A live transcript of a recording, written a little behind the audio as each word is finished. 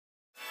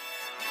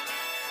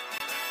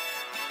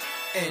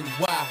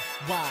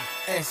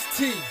NYYST.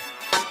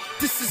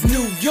 This is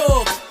New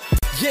York.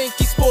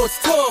 Yankee sports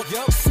talk.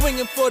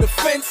 Swinging for the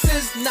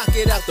fences, knock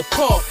it out the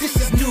park. This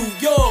is New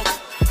York.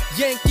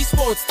 Yankee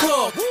sports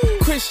talk.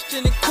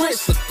 Christian and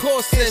Chris, of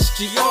course,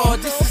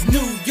 SGR. This is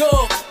New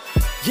York.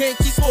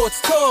 Yankee sports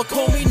talk,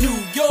 homie, New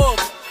York.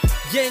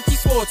 Yankee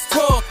sports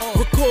talk.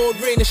 Record,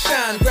 rain or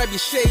shine. Grab your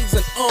shades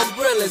and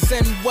umbrellas.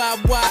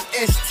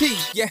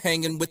 NYYST. You're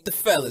hanging with the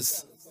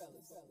fellas.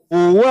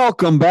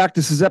 Welcome back.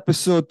 This is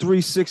episode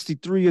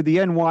 363 of the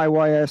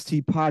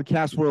NYYST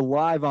podcast. We're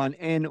live on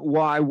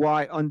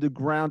NYY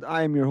Underground.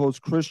 I am your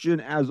host, Christian,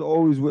 as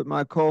always, with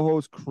my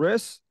co-host,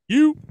 Chris.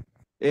 You.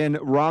 And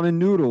Ramen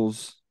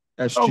Noodles,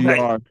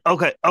 SGR.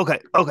 Okay.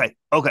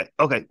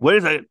 What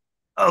is it?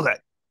 Okay.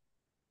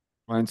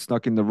 Ryan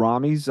snuck in the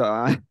Ramies.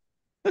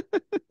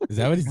 Is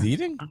that what he's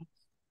eating?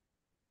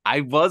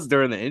 I was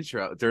during the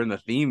intro, during the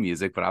theme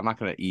music, but I'm not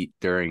going to eat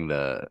during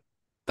the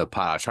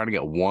pot. I was trying to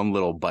get one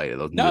little bite of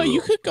those. No, noodles.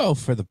 you could go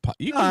for the pot.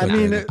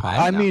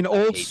 I mean,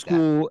 old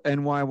school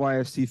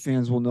NYYST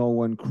fans will know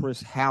when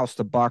Chris housed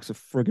a box of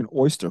friggin'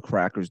 oyster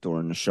crackers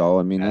during the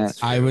show. I mean,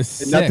 I was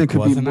sick, nothing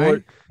could be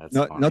more.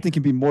 Nothing nothing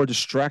can be more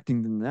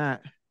distracting than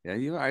that. Yeah,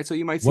 you all right? So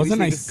you might see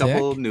Wasn't me I take a couple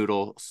sick? of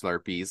noodle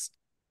slurpees.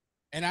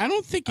 And I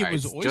don't think it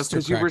was oyster just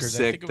 'cause you were crackers. I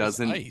sick think it was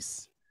doesn't-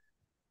 ice.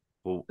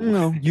 Well,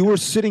 No, you were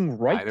sitting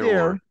right Either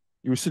there. or.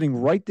 You were sitting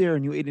right there,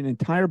 and you ate an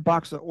entire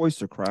box of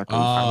oyster crackers.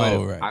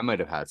 Right. I might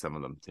have had some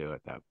of them too.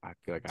 At that, I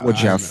feel like What,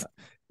 Jeff?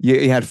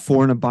 You had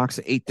 4 in a box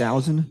of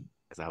 8,000.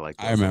 Because I like.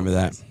 I remember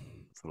that.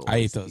 Little I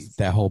ate Reese's.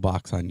 that whole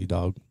box on you,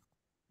 dog.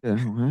 Yeah,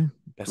 okay.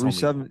 That's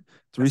only-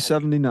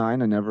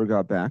 379. I never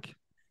got back.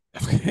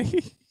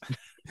 Okay.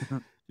 Oh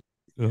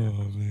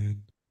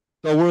man.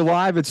 So we're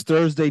live. It's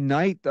Thursday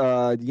night.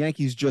 The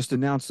Yankees just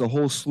announced a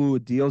whole slew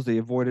of deals. They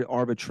avoided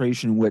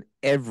arbitration with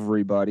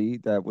everybody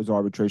that was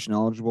arbitration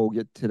eligible. We'll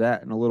get to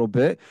that in a little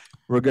bit.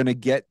 We're going to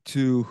get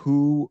to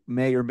who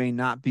may or may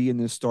not be in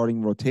this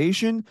starting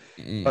rotation.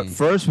 But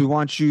first, we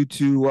want you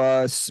to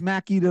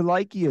smacky the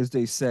likey, as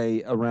they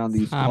say around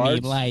these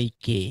parts.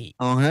 Likey.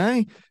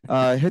 Okay.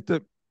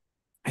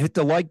 Hit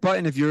the like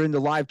button if you're in the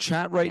live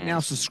chat right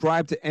now.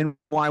 Subscribe to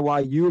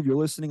NYYU if you're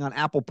listening on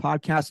Apple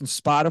Podcasts and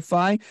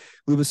Spotify.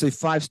 Leave us a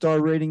 5-star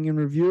rating and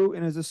review.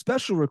 And as a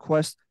special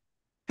request,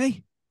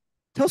 hey,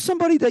 tell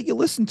somebody that you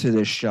listen to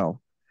this show.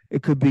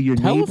 It could be your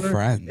neighbor. A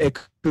friend. It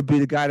could be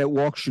the guy that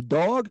walks your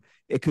dog.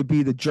 It could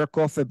be the jerk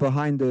off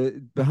behind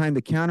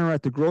the counter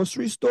at the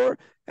grocery store.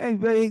 Hey,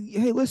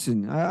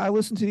 listen, I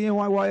listen to the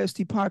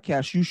NYYST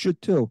podcast. You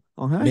should too.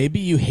 Okay.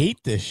 Maybe you hate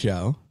this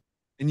show.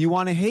 And you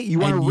want to hate, you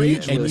want to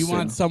rage listen. And you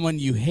want someone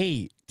you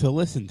hate to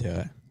listen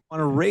to it.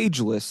 Want to rage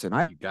listen.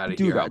 I You gotta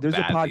do hear that. how There's a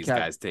bad these podcast.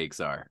 guys' takes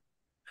are.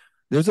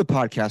 There's a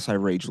podcast I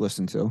rage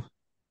listen to.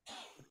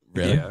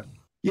 Really? Yeah.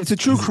 Yeah, it's a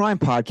true crime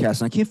podcast,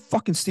 and I can't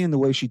fucking stand the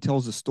way she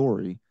tells the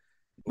story.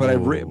 But I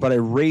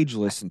rage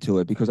listen to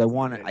it because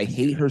I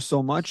hate her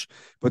so much.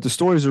 But the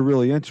stories are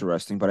really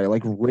interesting. But I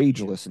like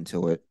rage listen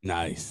to it.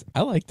 Nice.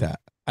 I like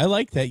that. I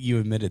like that you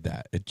admitted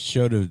that. It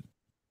showed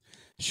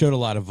a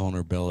lot of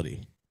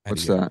vulnerability.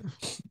 What's that?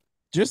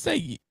 Just that,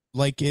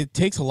 it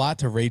takes a lot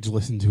to rage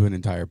listen to an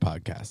entire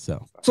podcast.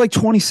 So It's like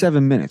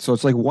 27 minutes, so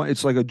it's like one.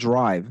 It's like a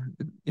drive.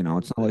 You know,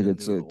 it's not like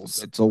it's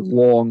a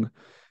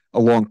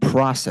long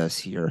process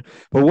here.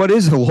 But what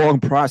is a long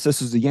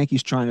process is the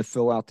Yankees trying to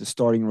fill out the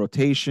starting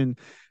rotation.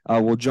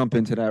 We'll jump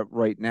into that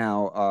right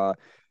now.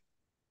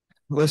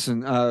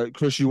 Listen,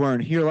 Chris, you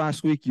weren't here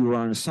last week. You were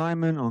on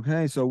assignment.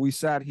 Okay, so we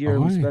sat here.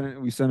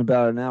 We spent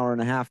about an hour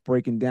and a half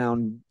breaking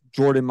down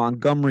Jordan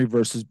Montgomery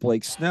versus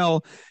Blake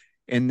Snell.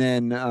 And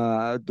then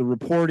the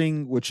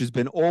reporting, which has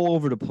been all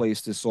over the place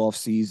this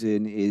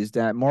offseason, is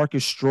that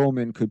Marcus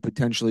Stroman could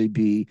potentially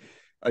be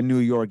a New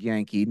York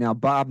Yankee. Now,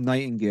 Bob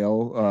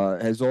Nightingale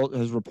has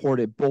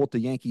reported both the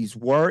Yankees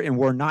were and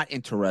were not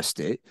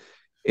interested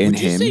in him.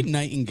 Would you say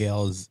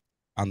Nightingale is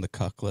on the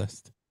cuck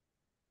list?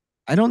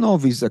 I don't know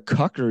if he's a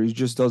cucker. He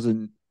just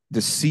doesn't.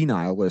 The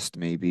senile list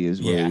maybe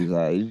is where he's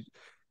at. He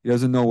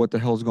doesn't know what the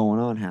hell's going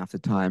on half the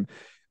time.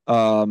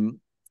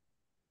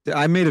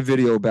 I made a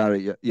video about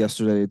it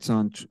yesterday. It's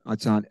on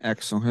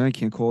X. Okay, I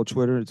can't call it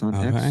Twitter. It's on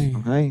X.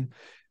 Okay,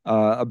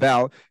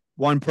 about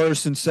one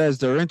person says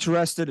they're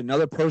interested,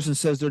 another person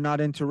says they're not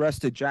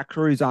interested. Jack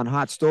Curry's on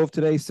Hot Stove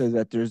today. Says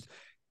that there's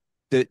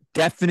the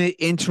definite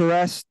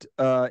interest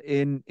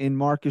in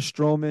Marcus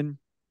Stroman.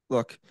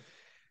 Look,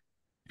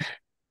 I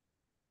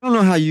don't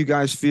know how you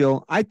guys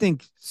feel. I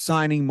think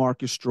signing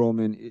Marcus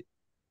Stroman,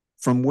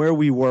 from where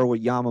we were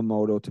with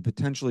Yamamoto to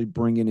potentially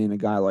bringing in a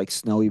guy like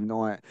Snell, even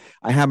though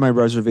I have my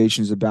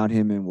reservations about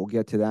him, and we'll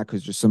get to that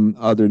because there's some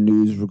other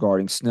news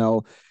regarding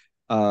Snell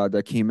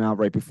that came out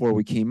right before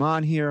we came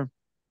on here.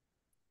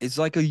 It's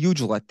like a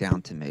huge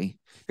letdown to me.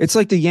 It's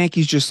like the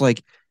Yankees just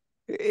like,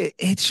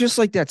 it's just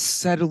like that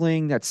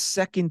settling, that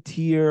second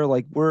tier.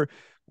 Like we're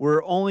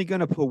only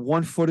going to put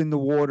one foot in the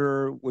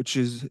water, which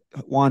is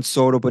Juan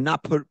Soto, but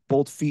not put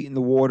both feet in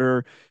the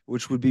water,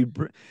 which would be,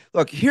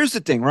 look, here's the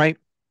thing, right?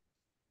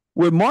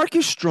 With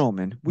Marcus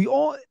Stroman,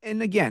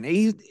 and again,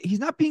 he's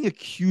not being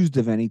accused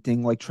of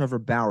anything like Trevor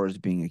Bauer is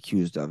being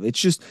accused of. It's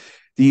just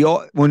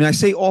when I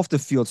say off the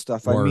field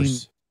stuff, I mean,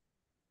 Worse.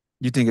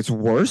 you think it's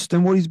worse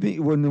than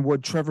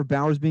what Trevor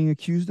Bauer is being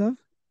accused of?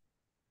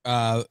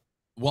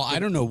 Well, I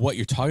don't know what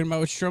you're talking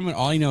about with Stroman.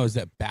 All I know is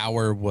that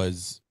Bauer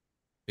was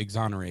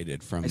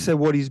exonerated from. I said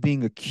what he's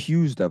being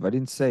accused of. I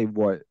didn't say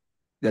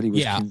that he was.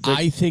 Yeah, convicted.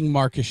 I think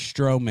Marcus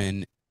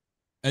Stroman.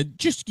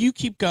 Just you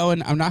keep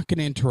going. I'm not going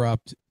to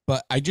interrupt,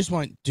 but I just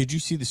want. Did you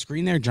see the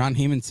screen there? John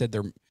Heyman said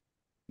they're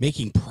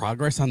making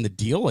progress on the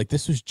deal. Like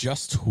this was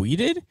just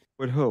tweeted.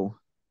 With who?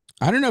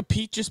 I don't know.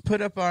 Pete just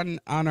put up on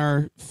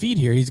our feed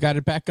here. He's got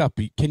it back up.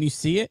 Can you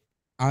see it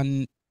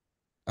on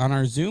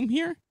our Zoom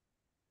here?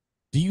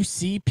 Do you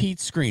see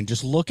Pete's screen?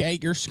 Just look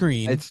at your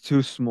screen. It's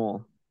too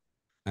small.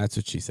 That's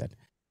what she said.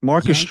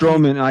 Marcus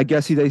Stroman. I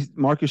guess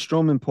Marcus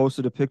Stroman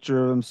posted a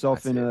picture of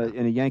himself in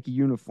a Yankee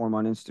uniform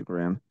on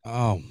Instagram.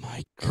 Oh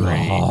my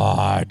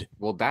God!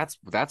 Well, that's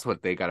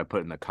what they got to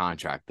put in the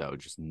contract, though.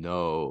 Just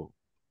no,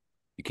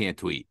 you can't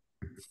tweet.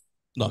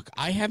 Look,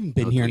 I haven't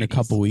been here in a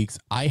couple weeks.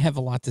 I have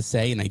a lot to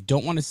say, and I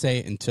don't want to say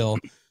it until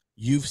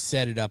you've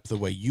set it up the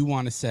way you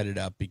want to set it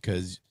up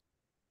because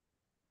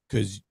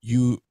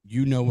you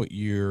know what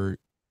the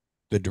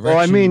direction. Well,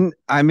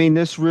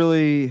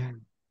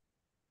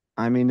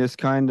 I mean, this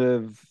kind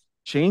of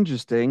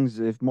changes things.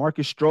 If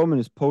Marcus Stroman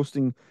is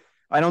posting,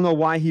 I don't know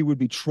why he would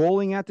be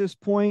trolling at this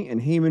point,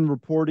 and Heyman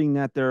reporting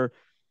that they're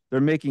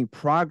making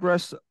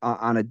progress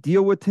on a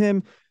deal with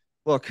him.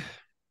 Look,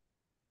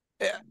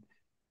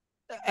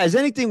 as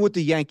anything with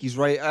the Yankees,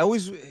 right?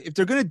 If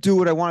they're going to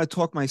do it, I want to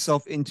talk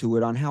myself into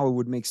it on how it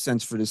would make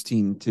sense for this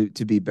team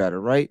to be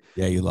better, right?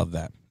 Yeah, you love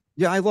that.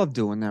 Yeah, I love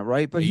doing that,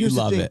 right? But here's you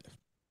love the thing. it.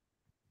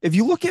 If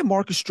you look at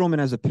Marcus Stroman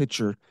as a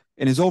pitcher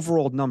and his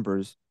overall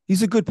numbers,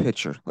 he's a good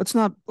pitcher. Let's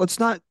not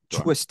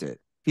twist it.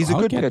 He's a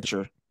good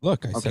pitcher.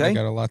 Look, I said I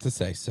got a lot to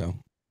say. So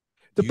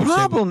the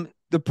problem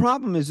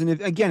is, and if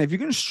you're going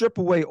to strip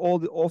away all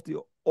the off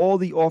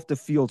the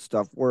field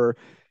stuff, where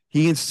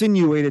he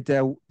insinuated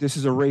that this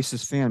is a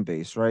racist fan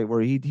base, right?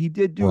 Where he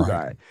did do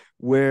that,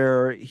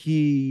 where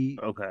the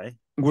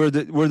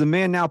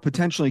man now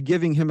potentially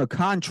giving him a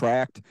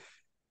contract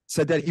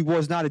said that he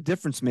was not a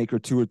difference maker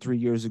 2 or 3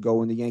 years ago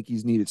when the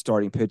Yankees needed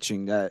starting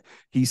pitching. That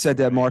he said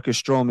that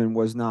Marcus Stroman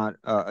was not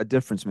a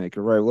difference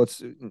maker,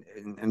 right?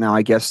 Now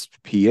I guess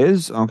he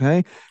is.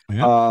 Okay.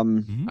 Yeah.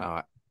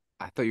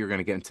 I thought you were going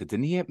to get into.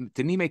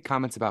 Didn't he make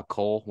comments about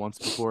Cole once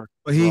before?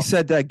 He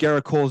said that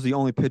Garrett Cole is the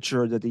only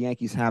pitcher that the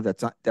Yankees have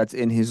that's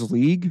in his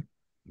league.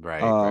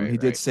 Right. He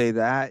did say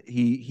that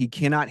he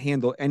cannot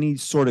handle any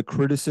sort of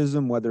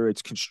criticism, whether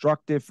it's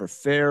constructive or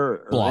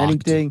fair or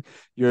anything.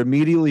 You're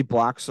immediately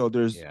blocked. So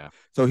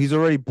so he's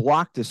already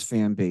blocked this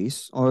fan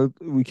base. Or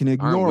we can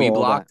ignore. Aren't we all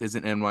blocked? That.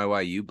 Isn't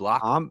NYYU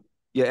blocked?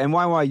 Yeah,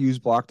 NYYU's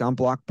blocked. I'm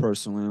blocked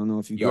personally. I don't know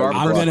if you are.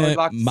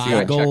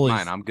 My goal is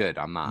mine. I'm good.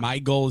 I'm not. My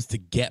goal is to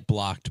get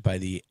blocked by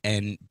the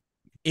end.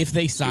 If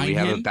they sign him, we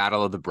have a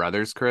battle of the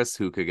brothers, Chris.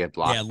 Who could get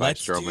blocked by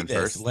Stroman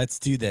first? Let's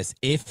do this.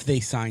 If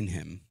they sign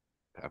him.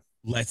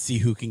 Let's see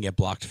who can get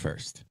blocked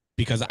first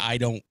because I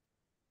want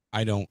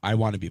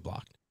to be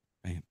blocked.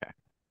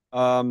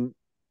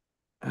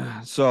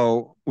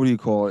 So what do you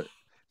call it?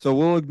 So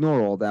we'll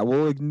ignore all that.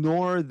 We'll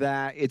ignore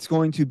that it's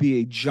going to be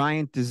a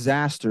giant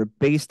disaster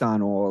based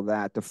on all of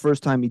that. The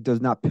first time he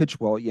does not pitch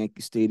well at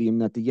Yankee Stadium,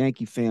 that the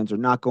Yankee fans are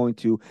not going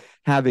to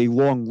have a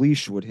long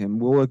leash with him.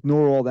 We'll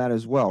ignore all that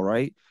as well,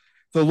 right?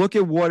 So look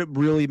at what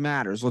really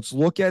matters. Let's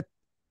look at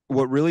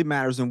what really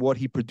matters and what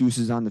he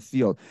produces on the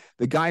field.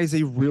 The guy is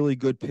a really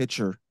good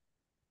pitcher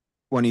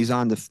when he's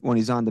on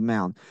the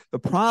mound. The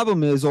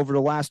problem is over the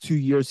last 2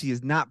 years, he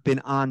has not been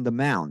on the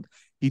mound.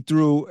 He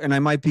threw, and I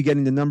might be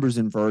getting the numbers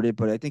inverted,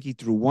 but I think he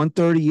threw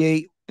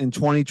 138 in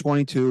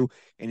 2022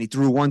 and he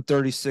threw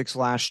 136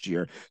 last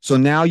year. So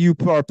now you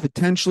are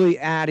potentially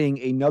adding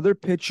another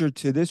pitcher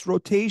to this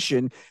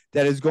rotation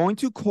that is going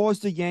to cause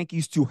the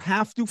Yankees to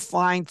have to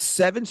find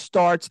 7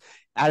 starts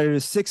out of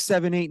the 6,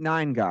 7, 8,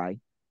 9 guy.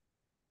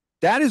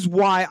 That is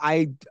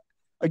why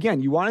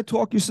again, you want to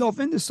talk yourself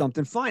into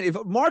something, fine. If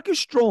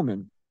Marcus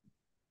Stroman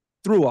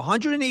threw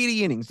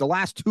 180 innings the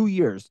last 2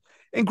 years,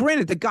 and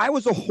granted, the guy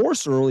was a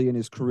horse early in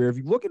his career. If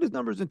you look at his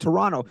numbers in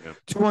Toronto,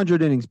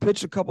 200 innings,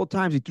 pitched a couple of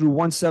times. He threw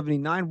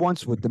 179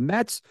 once with the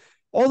Mets.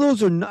 All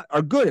those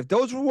are good. If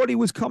those were what he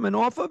was coming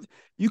off of,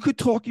 you could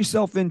talk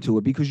yourself into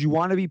it because you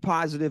want to be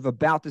positive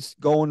about this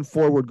going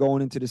forward,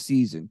 going into the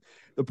season.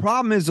 The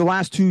problem is the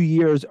last 2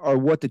 years are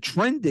what the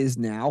trend is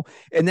now,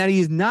 and that he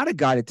is not a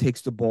guy that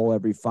takes the ball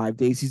every 5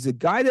 days. He's a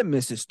guy that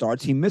misses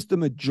starts. He missed the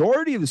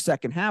majority of the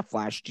second half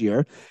last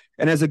year.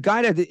 And as a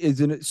guy that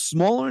is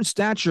smaller in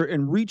stature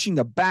and reaching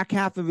the back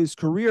half of his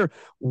career,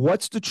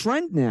 what's the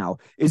trend now?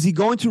 Is he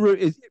going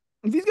to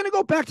if he's going to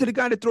go back to the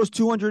guy that throws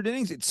 200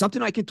 innings, it's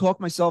something I can talk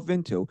myself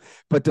into.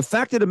 But the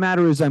fact of the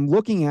matter is I'm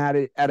looking at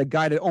it at a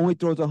guy that only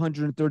throws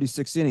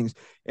 136 innings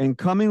and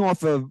coming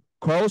off of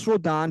Carlos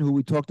Rodon, who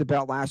we talked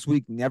about last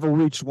week, never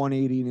reached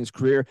 180 in his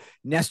career.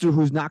 Nestor,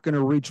 who's not going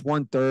to reach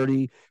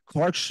 130.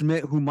 Clark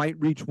Schmidt, who might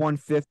reach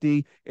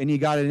 150. And you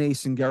got an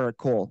ace in Garrett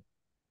Cole.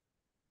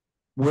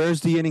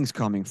 Where's the innings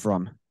coming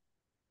from?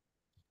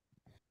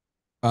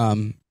 So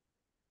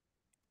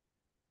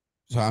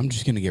I'm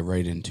just going to get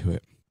right into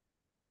it.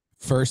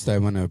 First, I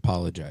want to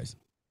apologize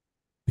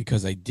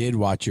because I did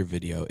watch your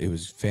video. It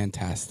was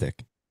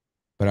fantastic,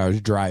 but I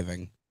was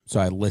driving, so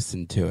I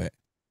listened to it,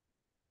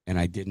 and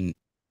I didn't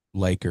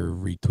like or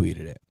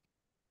retweeted it.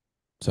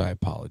 So I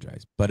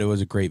apologize. But it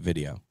was a great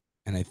video,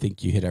 and I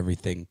think you hit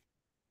everything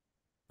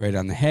right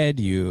on the head.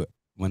 You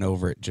went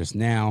over it just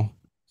now,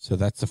 so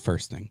that's the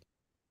first thing.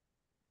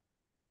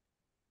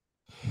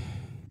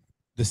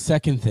 The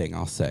second thing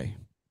I'll say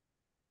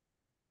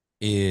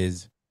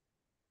is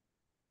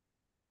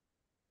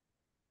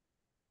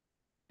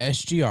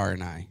SGR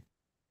and I,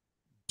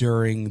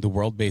 during the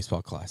World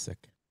Baseball Classic,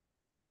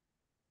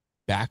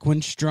 back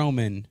when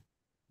Stroman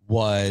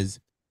was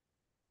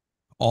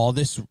all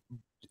this,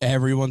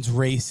 everyone's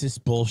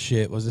racist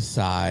bullshit was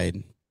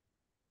aside,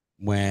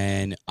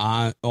 when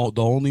the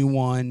only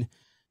one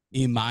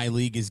in my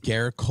league is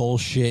Garrett Cole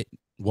shit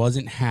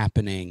wasn't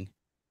happening,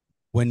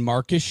 when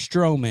Marcus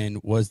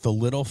Stroman was the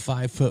little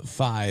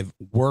 5'5"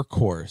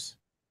 workhorse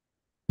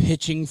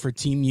pitching for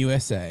Team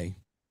USA,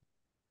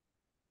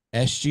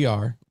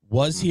 SGR,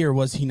 was he or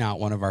was he not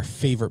one of our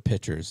favorite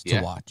pitchers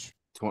to watch?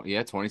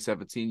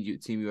 2017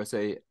 Team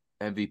USA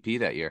MVP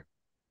that year.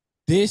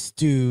 This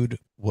dude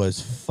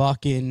was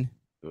fucking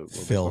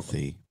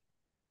filthy.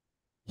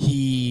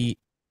 He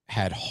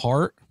had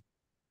heart.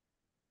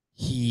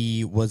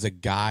 He was a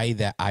guy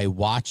that I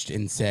watched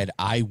and said,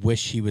 I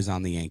wish he was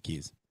on the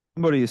Yankees.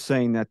 Somebody is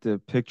saying that the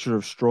picture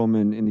of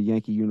Stroman in the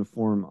Yankee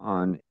uniform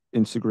on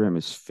Instagram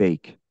is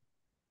fake.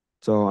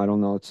 So I don't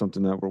know. It's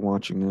something that we're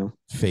watching now.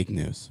 Fake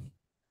news.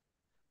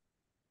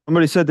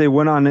 Somebody said they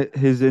went on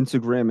his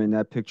Instagram and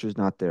that picture's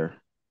not there.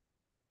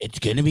 It's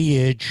going to be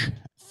huge.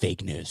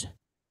 Fake news.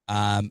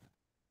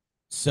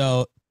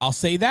 So I'll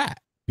say that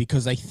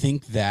because I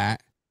think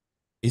that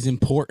is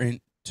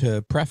important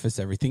to preface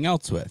everything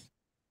else with.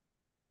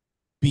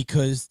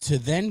 Because to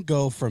then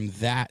go from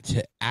that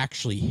to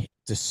actually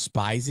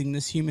despising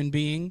this human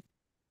being,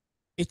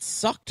 it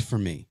sucked for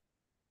me.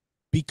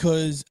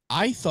 Because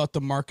I thought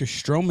the Marcus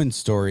Stroman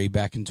story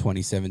back in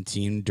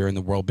 2017 during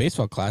the World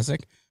Baseball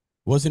Classic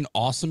was an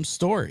awesome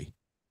story.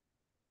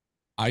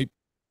 I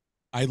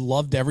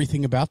loved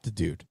everything about the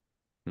dude.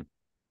 In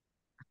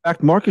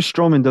fact, Marcus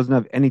Stroman doesn't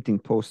have anything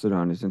posted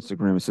on his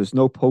Instagram. It says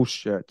no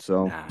post yet,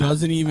 so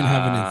doesn't even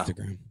have an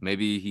Instagram.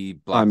 Maybe he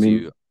blocked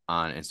you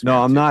on Instagram.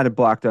 No, I'm not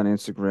blocked on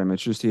Instagram.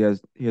 It's just he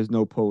has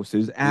no posts.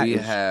 We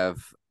have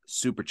a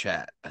super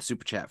chat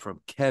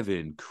from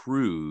Kevin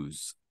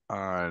Cruz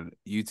on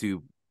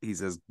YouTube. He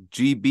says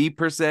GB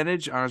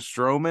percentage on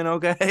Stroman.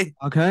 Okay.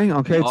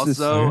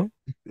 Also,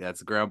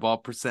 that's ground ball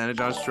percentage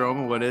on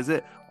Stroman. What is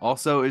it?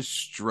 Also, is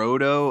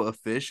Strodo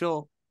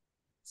official?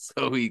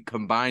 So he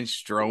combined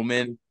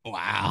Stroman,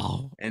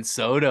 and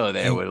Soto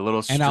there with a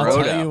little Strodo. And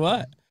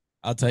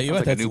I'll tell you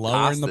what,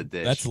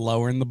 that's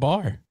lowering the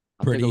bar.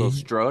 Pretty a little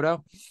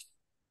Strodo.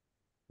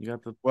 You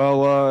got the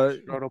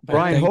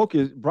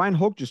Brian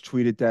Hoke just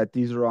tweeted that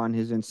these are on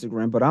his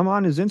Instagram, but I'm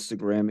on his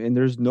Instagram and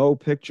there's no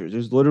pictures.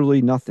 There's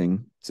literally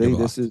nothing. Say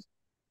this is.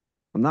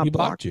 I'm not. He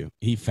blocked you.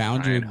 He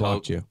found you and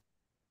blocked you.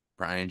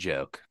 Brian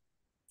joke.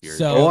 Do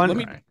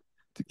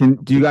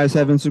you guys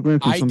have Instagram?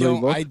 I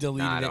don't. I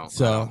deleted it.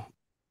 So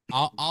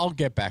I'll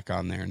get back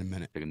on there in a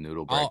minute. Take a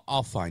noodle break.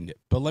 I'll find it.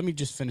 But let me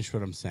just finish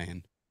what I'm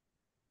saying.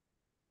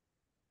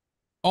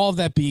 All of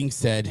that being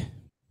said,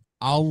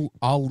 I'll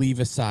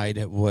leave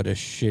aside what a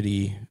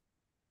shitty,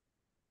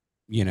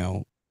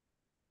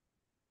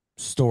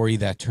 story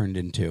that turned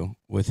into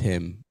with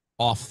him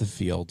off the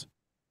field,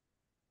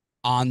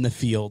 on the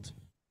field,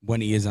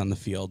 when he is on the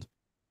field.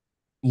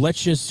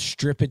 Let's just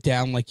strip it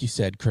down, like you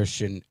said,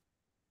 Christian.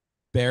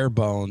 Bare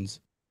bones.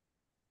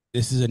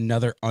 This is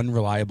another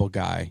unreliable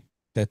guy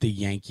that the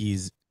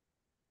Yankees.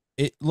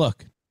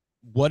 Look,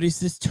 what is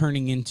this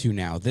turning into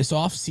now? This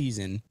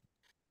offseason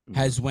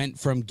has went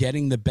from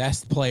getting the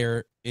best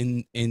player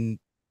in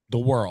the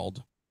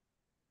world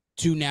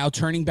to now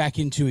turning back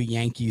into a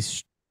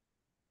Yankees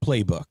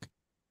playbook,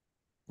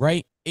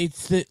 right?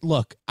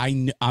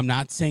 I'm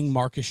not saying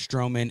Marcus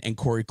Stroman and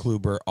Corey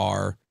Kluber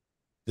are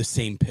the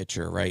same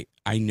pitcher, right?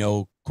 I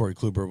know Corey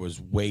Kluber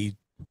was way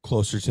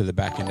closer to the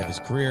back end of his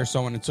career,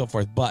 so on and so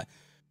forth, but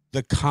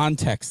the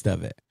context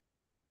of it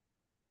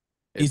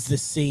is the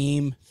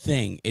same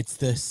thing. It's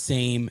the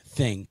same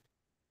thing.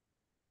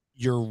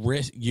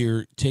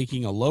 You're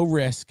taking a low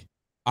risk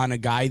on a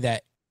guy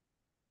that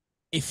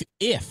if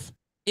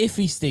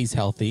he stays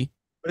healthy.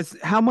 But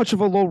how much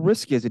of a low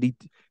risk is it?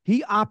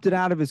 He opted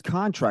out of his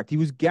contract. He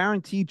was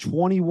guaranteed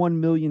 $21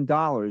 million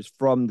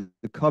from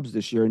the Cubs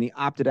this year, and he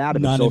opted out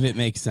of it. None of it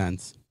makes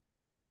sense.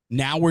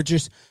 Now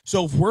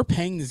if we're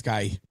paying this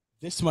guy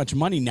this much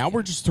money, now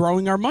we're just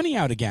throwing our money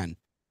out again.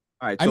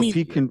 All right,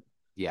 Pete can.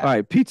 Yeah. All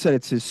right, Pete said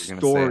it's his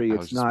story.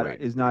 It's not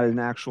an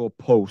actual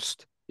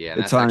post. Yeah,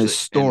 it's on his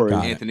story.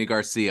 Anthony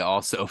Garcia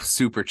also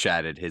super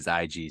chatted his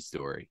IG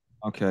story.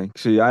 Okay,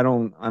 see, I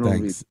don't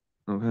read.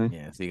 Okay.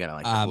 Yeah, so you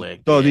gotta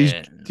click. So these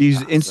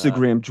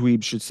Instagram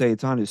dweebs should say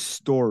it's on his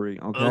story.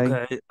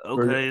 Okay.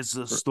 Okay. It's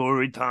a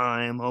story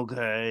time.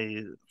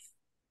 Okay.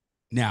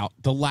 Now,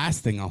 the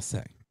last thing I'll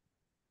say,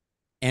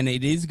 and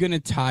it is going to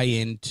tie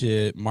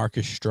into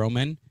Marcus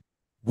Stroman.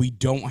 We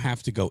don't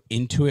have to go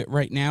into it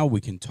right now.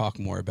 We can talk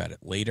more about it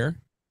later.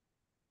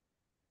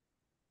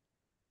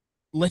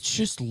 Let's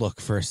just look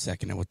for a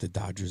second at what the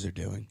Dodgers are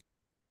doing.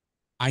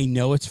 I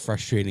know it's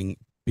frustrating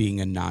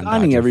being a non-Dodger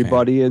signing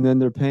everybody, fan. And then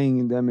they're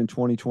paying them in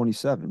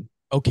 2027.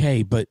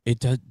 Okay, but it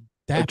does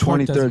that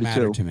part doesn't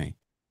matter to me.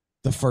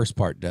 The first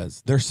part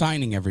does. They're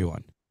signing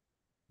everyone.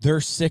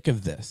 They're sick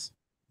of this.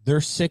 They're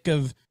sick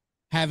of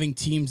having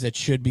teams that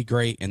should be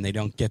great and they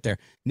don't get there.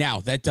 Now,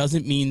 that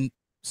doesn't mean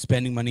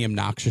spending money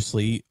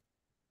obnoxiously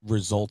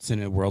results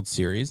in a World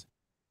Series.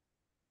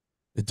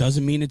 It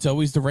doesn't mean it's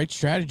always the right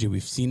strategy.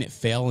 We've seen it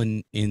fail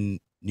in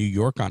New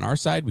York on our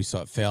side. We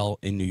saw it fail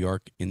in New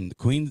York in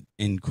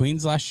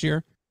Queens last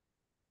year.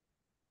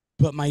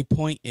 But my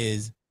point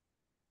is,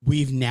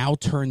 we've now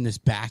turned this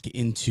back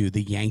into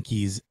the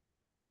Yankees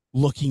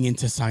looking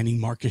into signing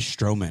Marcus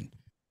Stroman.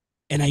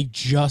 And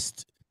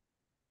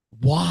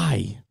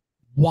why?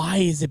 Why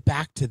is it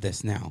back to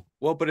this now?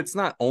 Well, but it's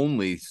not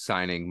only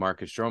signing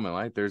Marcus Stroman,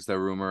 right? There's the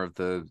rumor of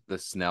the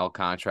Snell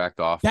contract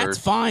offer. That's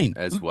fine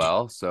as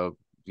well. So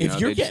if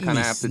you're they just kind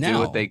of have to do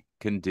what they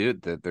can do.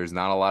 That there's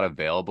not a lot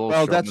available.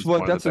 Well, that's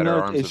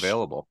another arms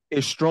available.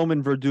 Is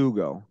Stroman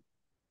Verdugo?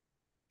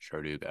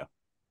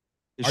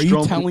 Are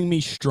you telling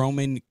me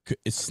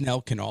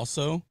Snell can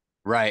also?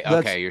 Right.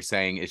 Okay. You're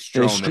saying is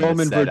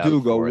Stroman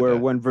Verdugo, where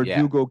when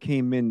Verdugo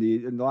came in,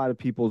 a lot of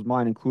people's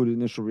mind, included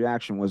initial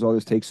reaction was, "Oh,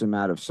 this takes him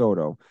out of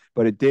Soto,"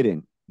 but it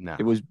didn't. No,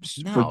 it was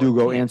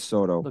Verdugo and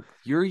Soto. Look,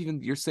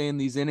 you're saying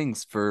these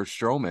innings for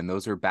Stroman;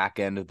 those are back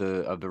end of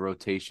the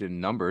rotation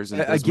numbers.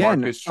 And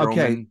again, Marcus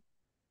Stroman,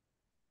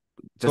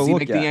 does he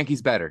make the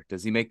Yankees better?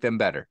 Does he make them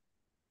better?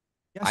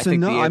 Yes I think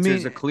no. the answer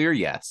is a clear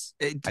yes.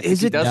 I think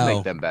he does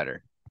make them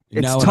better.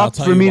 It's tough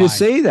for me to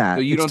say that.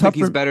 So you don't think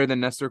he's better than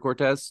Nestor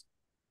Cortez?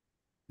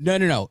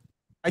 No.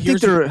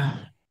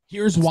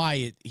 Here's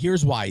why.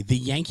 The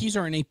Yankees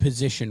are in a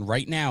position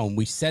right now, and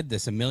we've said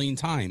this a million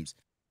times.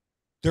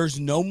 There's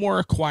no more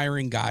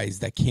acquiring guys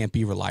that can't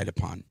be relied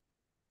upon.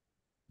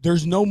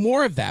 There's no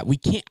more of that. We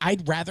can't.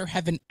 I'd rather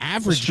have an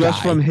average guy.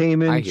 Just from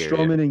Heyman,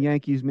 Stroman, and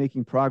Yankees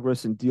making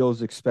progress and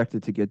deals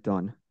expected to get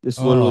done. This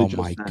literally.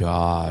 Oh my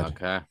God.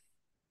 Okay.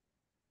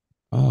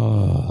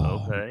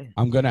 Oh. Okay.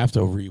 I'm gonna have to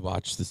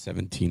rewatch the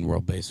 17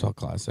 World Baseball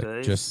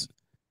Classic just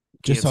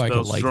so I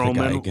could like Stroman the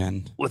guy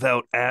again.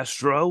 Without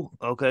Astro,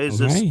 okay? Is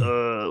this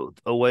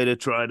a way to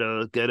try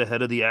to get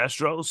ahead of the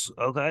Astros?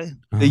 Okay.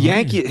 The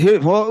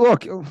Yankees. Well,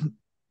 look.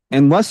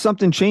 Unless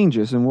something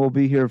changes, and we'll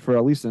be here for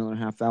at least another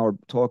half hour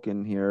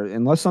talking here.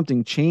 Unless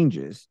something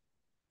changes,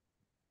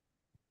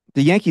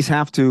 the Yankees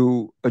have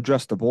to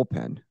address the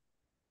bullpen.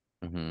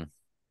 Mm-hmm.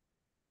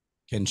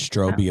 Can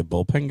Stroh be a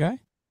bullpen guy?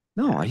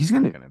 No, he's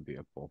gonna be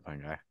a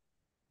bullpen guy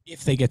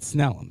if they get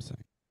Snell. I'm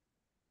saying.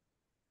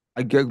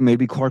 I guess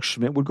maybe Clark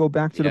Schmidt would go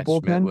back to the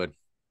bullpen. Schmidt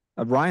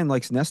would. Ryan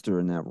likes Nestor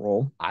in that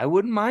role. I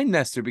wouldn't mind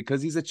Nestor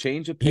because he's a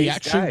change of pace. He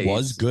actually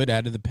was good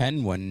out of the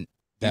pen when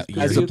that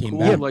year he came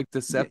back. back.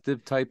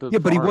 Deceptive type of. Yeah,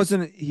 but he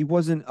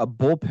wasn't a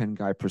bullpen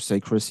guy per se,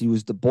 Chris. He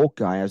was the bulk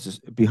guy as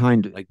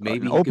behind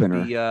maybe an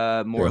opener.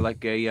 Could be more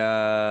like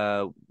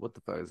a what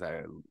the fuck is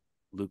that?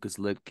 Lucas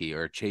Lipke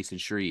or Chase and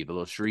Shreve, a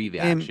little Shreve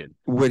action.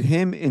 With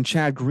him and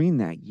Chad Green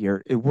that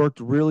year, it worked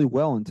really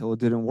well until it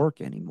didn't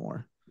work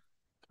anymore.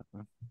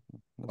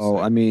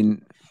 I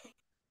mean,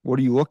 what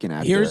are you looking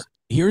at?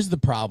 Here's the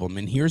problem,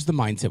 and here's the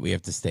mindset we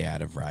have to stay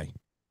out of, Rye.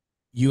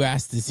 You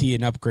asked, is he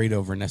an upgrade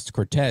over Nestor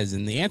Cortez?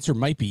 And the answer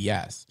might be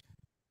yes.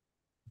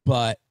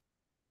 But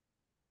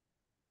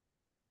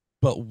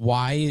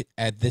why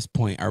at this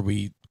point are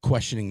we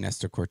questioning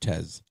Nestor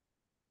Cortez?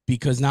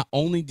 Because not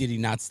only did he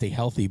not stay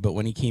healthy, but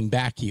when he came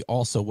back, he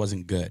also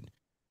wasn't good.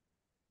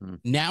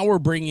 Now we're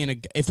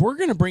bringing if we're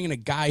going to bring in a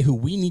guy who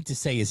we need to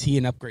say, is he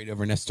an upgrade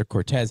over Nestor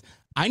Cortez?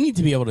 I need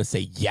to be able to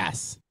say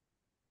yes.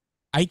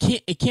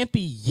 It can't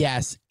be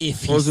yes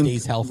if he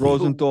stays healthy.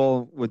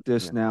 Rosenthal with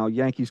this now.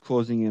 Yankees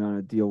closing in on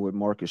a deal with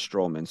Marcus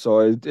Stroman. So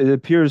it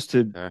appears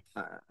to,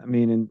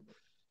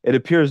 it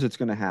appears it's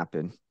going to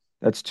happen.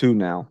 That's two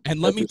now. And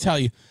let me tell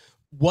you,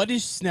 what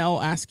is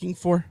Snell asking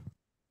for?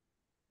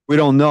 We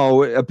don't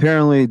know.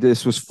 Apparently,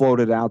 this was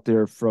floated out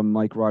there from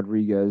Mike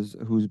Rodriguez,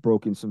 who's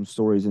broken some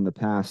stories in the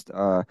past,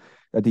 that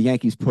the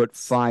Yankees put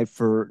 5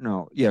 for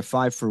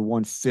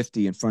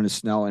 150 in front of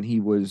Snell, and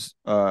he was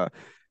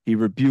he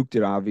rebuked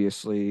it,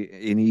 obviously,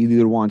 and he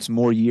either wants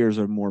more years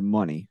or more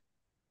money.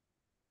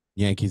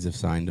 Yankees have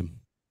signed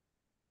him.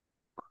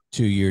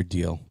 2-year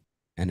deal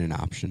and an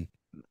option,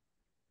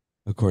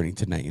 according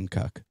to Knight and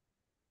Cuck.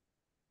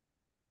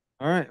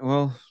 All right,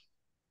 well.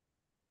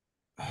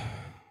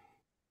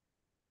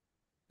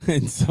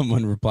 And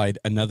someone replied,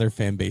 another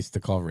fan base to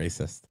call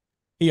racist.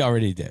 He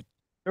already did.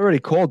 I already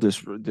called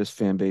this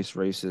fan base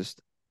racist.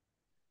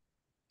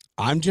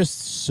 I'm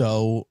just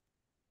so.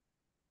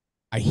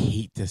 I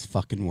hate this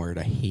fucking word.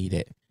 I hate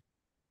it.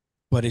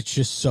 But it's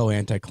just so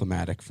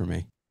anticlimactic for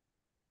me.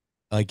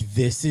 Like,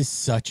 this is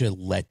such a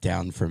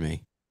letdown for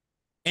me.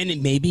 And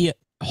it may be,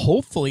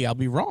 hopefully, I'll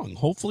be wrong.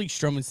 Hopefully,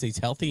 Stroman stays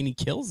healthy and he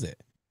kills it.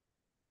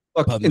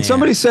 Look, but, and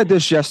somebody said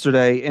this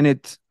yesterday, and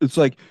it's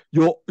like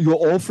you'll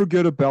all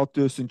forget about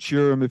this and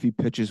cheer him if he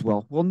pitches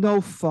well. Well, no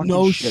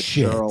fucking shit,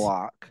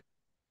 Sherlock.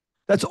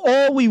 That's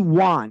all we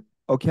want.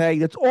 Okay,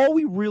 that's all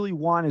we really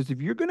want is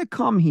if you're going to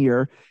come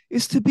here,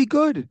 is to be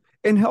good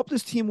and help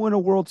this team win a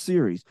World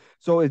Series.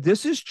 So if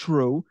this is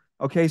true,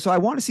 okay, so I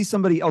want to see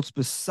somebody else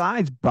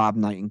besides Bob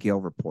Nightingale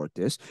report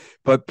this.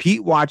 But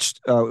Pete watched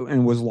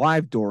and was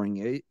live during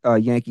it,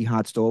 Yankee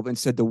Hot Stove, and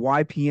said the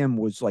YPM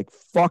was like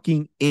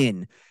fucking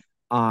in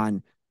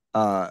on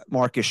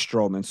Marcus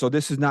Stroman. So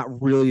this is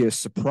not really a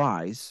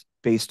surprise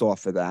based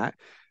off of that.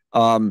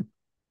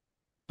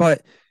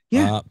 But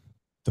yeah.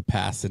 The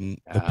passing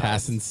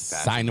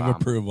sign of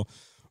approval.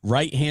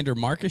 Right-hander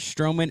Marcus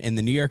Stroman and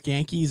the New York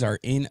Yankees are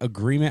in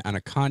agreement on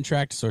a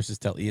contract, sources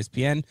tell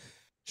ESPN.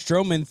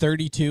 Stroman,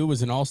 32,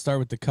 was an all-star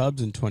with the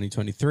Cubs in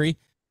 2023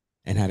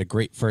 and had a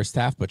great first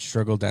half, but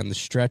struggled down the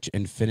stretch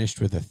and finished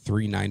with a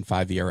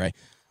 3.95 ERA.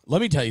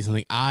 Let me tell you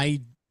something. I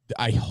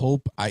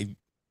hope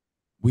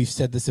we've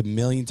said this a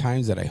million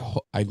times that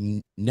I've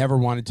never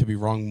wanted to be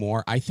wrong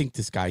more. I think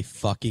this guy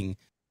fucking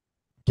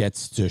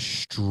gets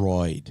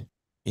destroyed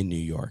in New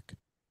York.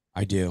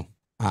 I do.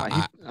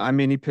 I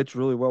mean, he pitched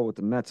really well with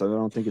the Mets. I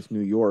don't think it's New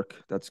York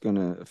that's going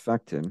to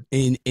affect him.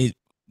 In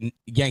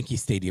Yankee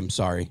Stadium,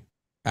 sorry.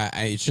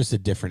 It's just a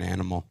different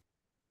animal.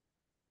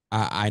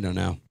 I don't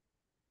know.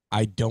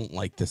 I don't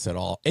like this at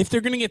all. If they're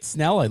going to get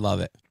Snell, I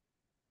love it.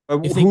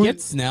 If they get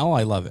Snell,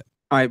 I love it.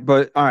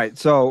 All right.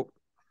 So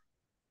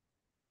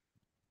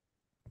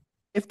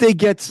if they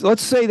get,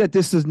 let's say that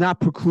this does not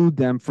preclude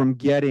them from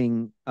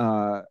getting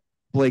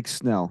Blake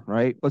Snell,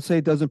 right? Let's say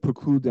it doesn't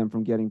preclude them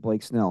from getting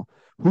Blake Snell.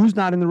 Who's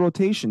not in the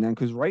rotation then?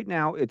 Because right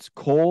now it's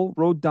Cole,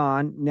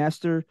 Rodon,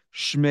 Nestor,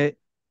 Schmidt,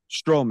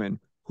 Stroman.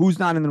 Who's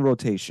not in the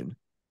rotation?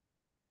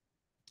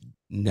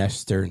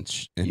 Nestor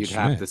and You'd Schmidt.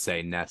 have to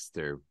say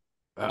Nestor.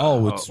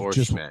 It's or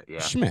just Schmidt. Yeah,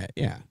 Schmidt.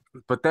 Yeah.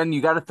 But then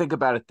you got to think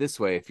about it this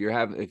way: if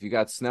you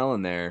got Snell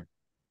in there,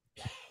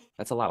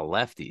 that's a lot of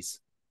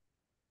lefties.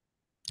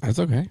 That's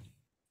okay.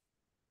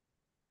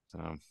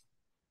 So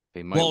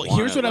they might. Well,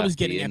 here's what I was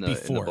getting at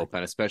before. In the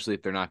bullpen, especially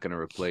if they're not going to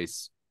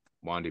replace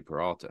Wandy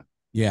Peralta.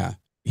 Yeah.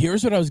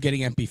 Here's what I was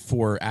getting at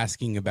before,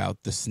 asking about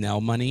the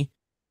Snell money.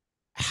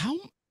 How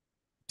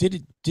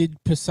did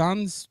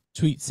Passan's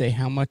tweet say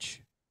how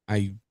much?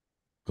 I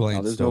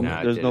glanced over.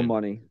 There's no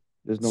money.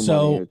 There's no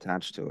money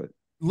attached to it.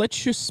 Let's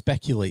just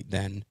speculate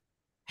then.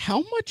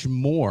 How much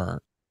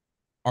more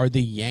are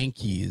the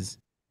Yankees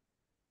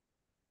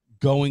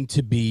going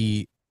to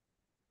be?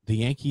 The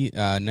Yankee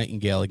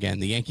Nightingale again.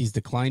 The Yankees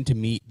declined to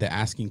meet the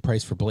asking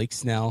price for Blake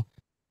Snell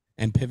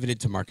and pivoted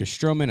to Marcus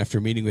Stroman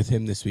after meeting with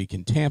him this week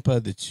in Tampa.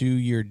 The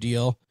 2-year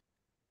deal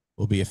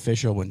will be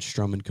official when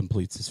Stroman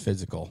completes his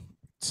physical.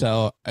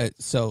 So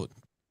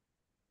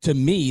to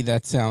me,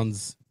 that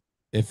sounds.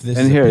 If this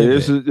and here,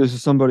 this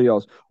is somebody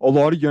else. A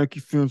lot of Yankee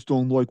fans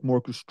don't like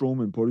Marcus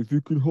Stroman, but if he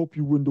can help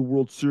you win the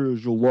World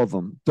Series, you'll love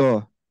him.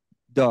 Duh.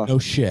 No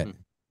shit.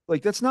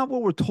 Like, that's not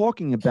what we're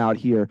talking about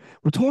here.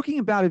 We're talking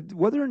about it,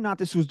 whether or not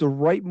this was the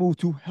right move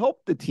to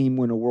help the team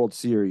win a World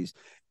Series.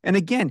 And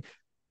again,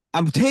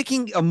 I'm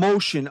taking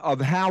emotion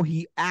of how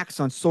he acts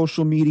on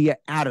social media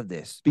out of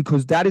this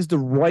because that is the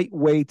right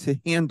way to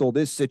handle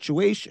this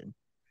situation.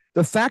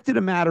 The fact of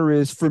the matter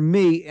is, for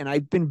me, and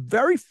I've been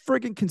very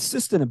friggin'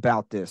 consistent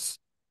about this,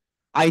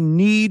 I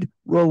need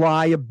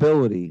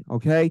reliability,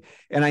 okay?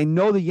 And I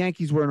know the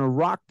Yankees were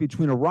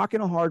between a rock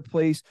and a hard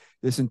place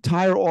this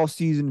entire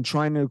offseason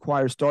trying to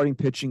acquire starting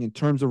pitching in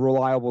terms of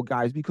reliable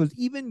guys because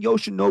even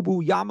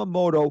Yoshinobu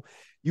Yamamoto,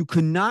 you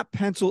could not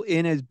pencil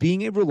in as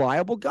being a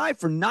reliable guy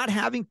for not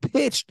having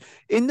pitched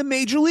in the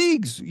major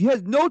leagues. He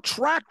has no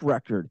track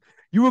record.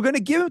 You were going to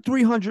give him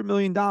 $300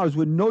 million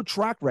with no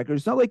track record.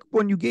 It's not like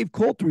when you gave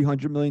Cole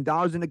 $300 million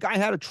and the guy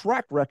had a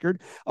track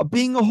record of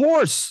being a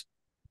horse.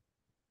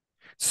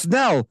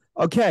 Snell,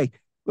 okay,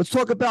 let's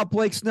talk about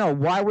Blake Snell.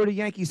 Why were the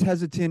Yankees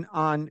hesitant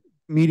on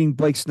meeting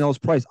Blake Snell's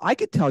price? I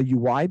could tell you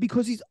why,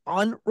 because he's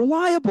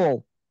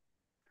unreliable.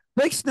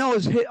 Blake Snell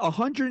has hit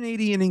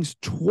 180 innings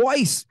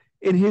twice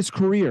in his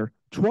career,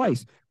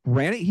 twice.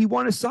 Granted, he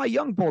won a Cy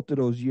Young both of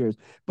those years,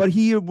 but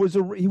he was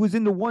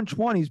in the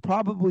 120s,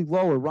 probably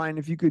lower. Ryan,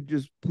 if you could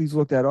just please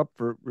look that up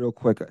for real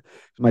quick.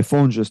 My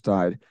phone just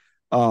died.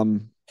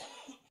 Of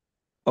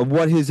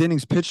what his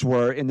innings pitched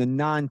were in the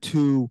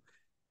non-2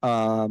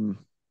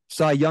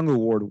 Cy Young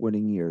Award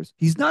winning years.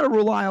 He's not a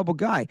reliable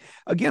guy.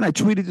 Again, I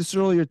tweeted this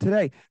earlier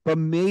today, but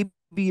maybe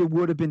it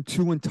would have been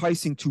too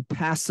enticing to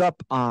pass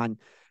up on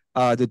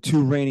the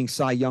 2 reigning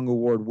Cy Young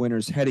Award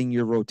winners heading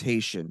your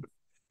rotation.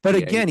 But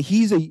again,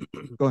 he's a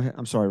 – go ahead.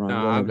 I'm sorry,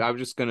 Ryan. No, I'm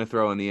just going to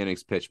throw in the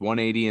innings pitch.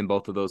 180 in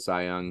both of those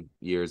Cy Young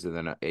years and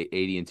then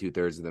 80 and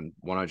 2/3 and then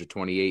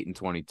 128 and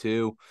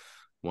 22.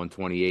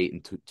 128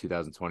 in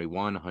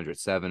 2021,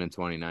 107 in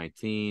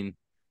 2019,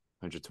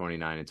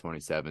 129 in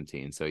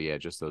 2017. So yeah,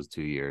 just those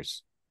 2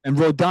 years. And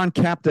Rodon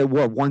capped at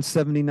what,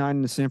 179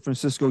 in the San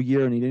Francisco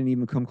year, and he didn't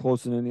even come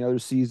close in any other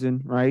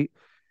season, right?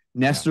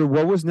 Nestor,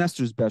 what was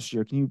Nestor's best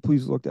year? Can you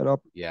please look that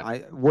up? Yeah.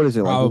 What is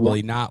it? Probably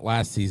like, not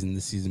last season,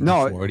 the season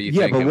no, before. What do you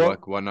think?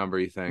 But what number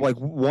you think? Like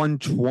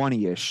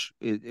 120-ish.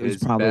 It was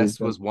his probably best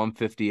was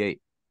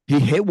 158. He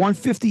hit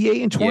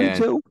 158 in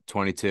 22? Yeah,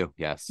 22,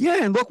 yes.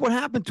 Yeah, and look what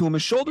happened to him.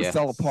 His shoulder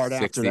fell apart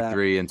after that.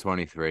 63 and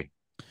 23.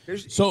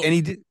 So and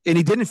he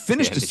didn't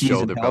finish the season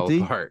shoulder healthy.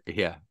 fell apart.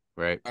 Yeah.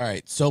 Right. All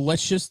right. So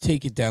let's just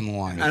take it down the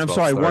line. And I'm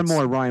sorry, one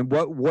more, Ryan.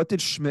 What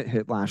did Schmidt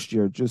hit last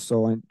year? Just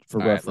so for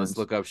reference. Right, let's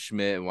look up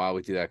Schmidt. And while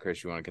we do that,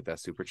 Chris, you want to get that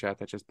super chat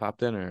that just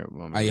popped in, or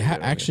I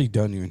actually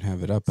don't even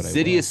have it up. But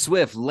Sidious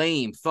Swift,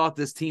 lame. Thought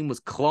this team was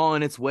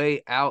clawing its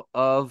way out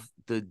of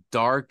the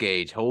dark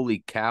age.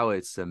 Holy cow!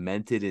 It's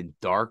cemented in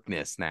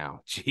darkness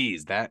now.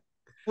 Jeez, that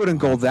wouldn't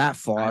go that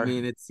far. I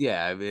mean, it's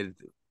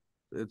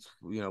it's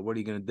what are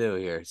you going to do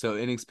here? So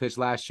innings pitched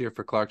last year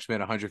for Clark Schmidt,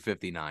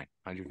 159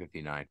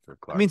 for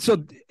Clark. I mean, so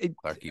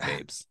Clarky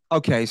Babes.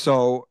 Okay,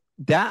 so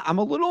that I'm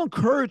a little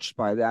encouraged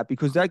by that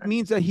because that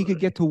means that he could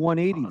get to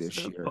 180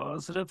 this year.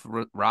 Positive.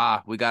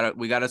 Ra, we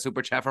got a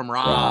super chat from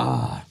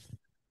Ra.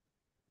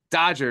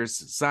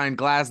 Dodgers signed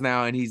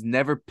Glasnow, and he's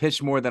never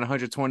pitched more than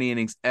 120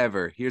 innings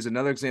ever. Here's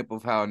another example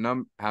of how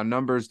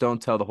numbers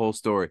don't tell the whole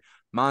story.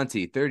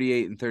 Monty,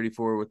 38 and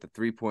 34 with a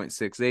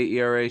 3.68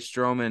 ERA.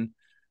 Stroman,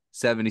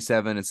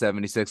 77 and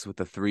 76 with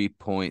a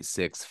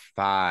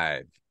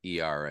 3.65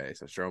 ERA.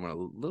 So Stroman a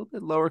little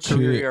bit lower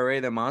career ERA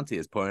than Monty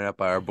is pointed out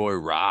by our boy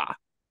Ra.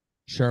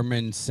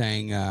 Sherman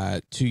saying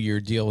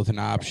 2-year deal with an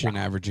option,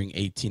 averaging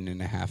 18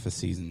 and a half a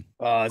season.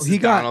 This is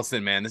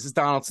Donaldson, man. This is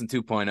Donaldson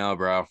 2.0,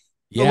 bro.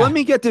 Yeah. So let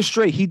me get this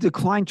straight. He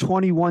declined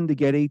 21 to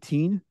get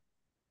 18.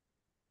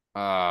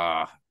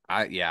 I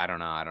don't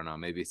know.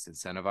 Maybe it's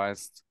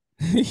incentivized.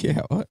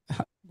 Yeah.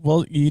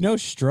 Well,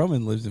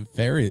 Stroman lives in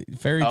fairy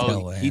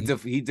tale land.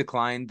 He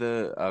declined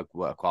the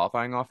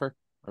qualifying offer.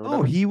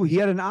 Oh, he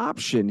had an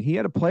option. He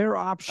had a player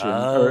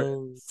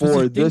option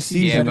for this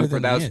season. Yeah,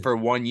 but that was for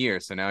 1 year.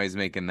 So now he's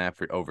making that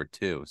for over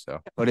 2. So,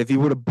 but if he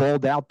would have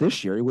bowled out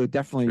this year, he would have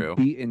definitely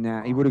beaten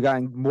that. He would have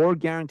gotten more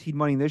guaranteed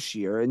money this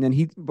year. And then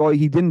he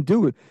didn't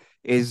do it.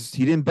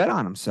 He didn't bet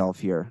on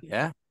himself here.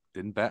 Yeah,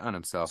 didn't bet on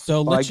himself.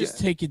 So let's just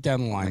take it down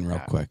the line real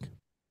quick.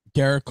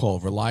 Garrett Cole,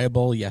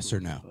 reliable, yes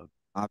or no?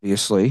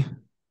 Obviously.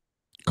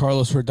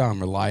 Carlos Rodon,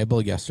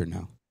 reliable, yes or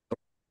no?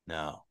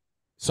 No.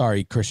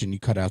 Sorry, Christian, you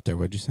cut out there.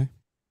 What'd you say?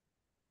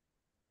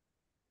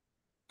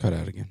 Cut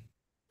out again.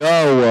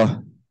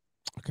 No.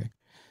 Okay.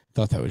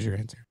 Thought that was your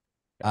answer.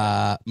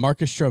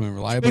 Marcus Stroman,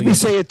 reliable. Maybe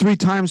say it 3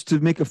 times to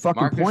make a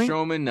fucking point. Marcus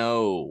Stroman,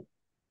 no.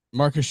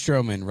 Marcus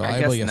Stroman,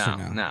 reliable, yes or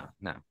no?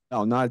 No.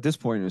 No, not at this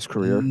point in his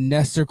career.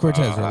 Nestor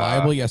Cortez,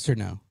 reliable, yes or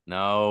no?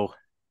 No.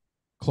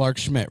 Clark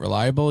Schmidt,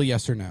 reliable,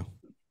 yes or no?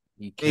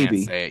 You can't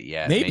say it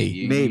yet. Maybe.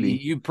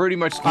 You pretty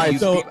much. I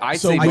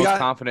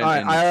confident.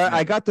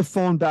 I got the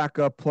phone back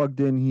up, plugged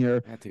in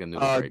here. I take a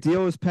noodle break.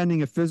 Deal is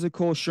pending a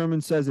physical.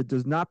 Sherman says it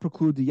does not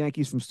preclude the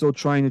Yankees from still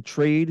trying to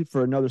trade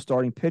for another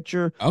starting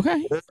pitcher.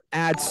 Okay. Or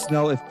add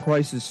Snell if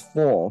prices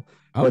fall.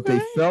 But they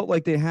felt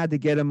like they had to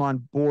get him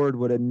on board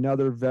with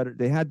another veteran.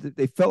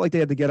 They felt like they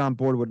had to get on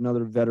board with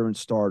another veteran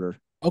starter.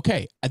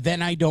 Okay,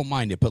 then I don't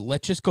mind it. But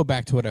let's just go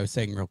back to what I was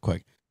saying real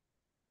quick.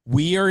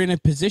 We are in a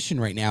position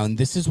right now, and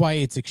this is why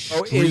it's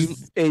extreme.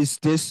 Is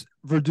this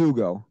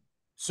Verdugo?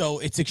 So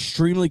it's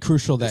extremely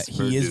crucial that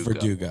he is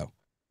Verdugo.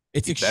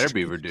 It better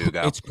be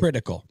Verdugo. It's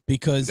critical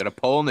because got a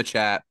poll in the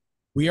chat.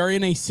 We are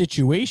in a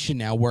situation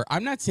now where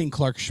I'm not saying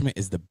Clark Schmidt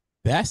is the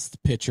best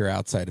pitcher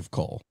outside of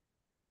Cole,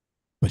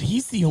 but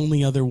he's the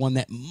only other one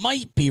that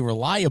might be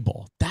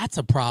reliable. That's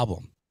a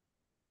problem.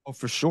 Oh,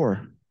 for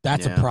sure.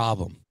 That's a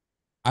problem.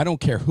 I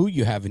don't care who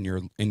you have in your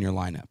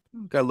lineup.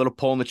 Got a little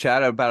poll in the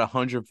chat at about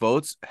 100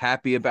 votes.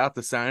 Happy about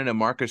the signing of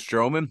Marcus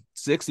Stroman.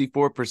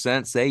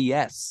 64% say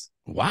yes.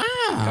 Wow.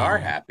 We are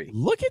happy.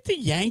 Look at the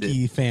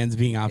Yankee fans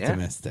being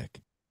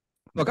optimistic.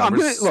 Look,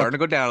 starting to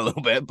go down a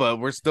little bit, but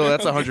we're still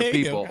that's 100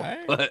 people.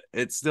 Okay. But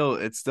it's still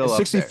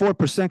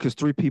 64% because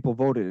 3 people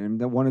voted,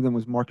 and then one of them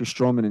was Marcus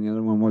Stroman, and the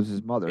other one was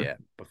his mother. Yeah,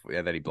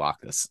 then he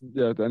blocked us.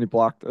 Yeah, then he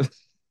blocked us.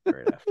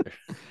 Right after.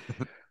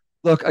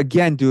 Look,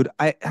 again, dude,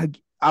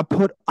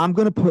 I'm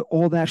gonna put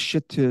all that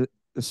shit to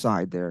the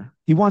side there.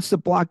 He wants to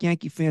block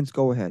Yankee fans,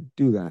 go ahead,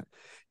 do that.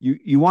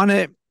 You want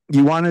to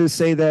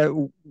say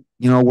that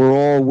we're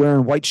all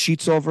wearing white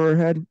sheets over our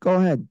head, go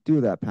ahead,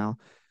 do that, pal.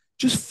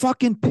 Just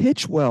fucking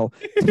pitch well.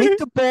 Take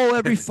the ball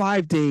every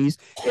 5 days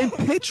and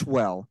pitch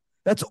well.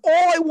 That's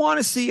all I want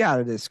to see out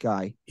of this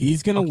guy.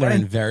 He's going to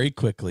learn very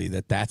quickly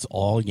that's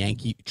all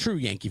true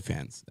Yankee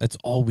fans. That's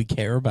all we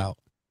care about.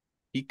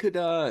 He could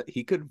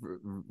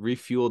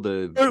refuel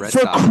the for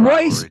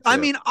Christ. I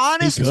mean,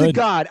 honest to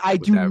God, I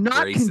do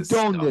not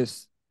condone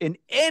this in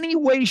any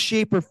way,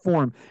 shape, or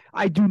form.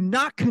 I do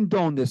not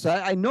condone this.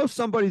 I know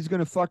somebody's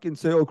going to fucking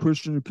say, oh,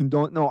 Christian,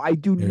 condone. No, I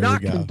do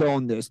not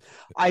condone this.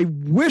 I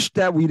wish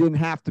that we didn't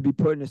have to be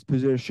put in this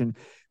position.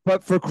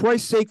 But for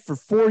Christ's sake, for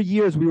 4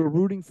 years, we were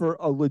rooting for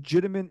a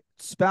legitimate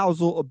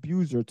spousal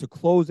abuser to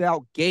close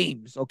out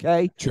games,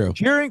 okay? True.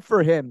 Cheering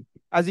for him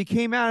as he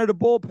came out of the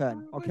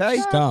bullpen, okay?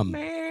 Scum.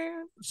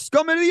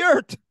 Scum of the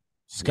earth.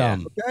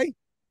 Scum. Okay?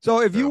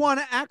 So if you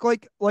want to act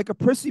like a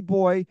prissy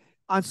boy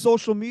on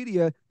social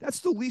media,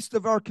 that's the least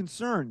of our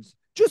concerns.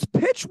 Just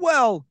pitch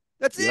well.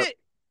 That's it.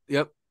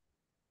 Yep.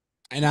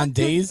 And on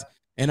days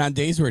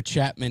where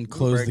Chapman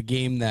closed the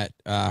game that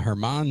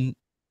Herman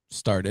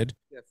started,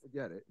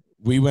 forget it.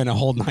 We went a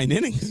whole 9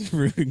 innings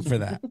rooting for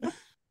that.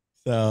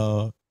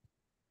 So,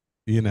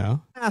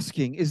 I'm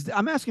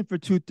asking for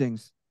 2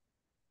 things.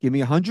 Give me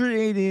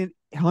 180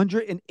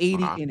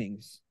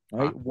 innings,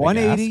 right?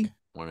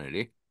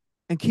 180,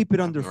 and keep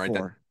it under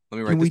 4. Let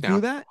me write Can we this down.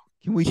 do that?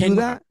 Can we do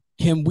that?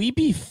 Can we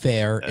be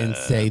fair and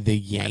say the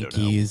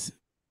Yankees,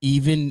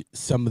 even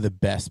some of the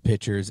best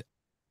pitchers,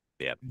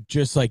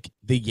 just like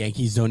the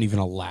Yankees don't even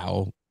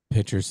allow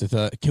pitchers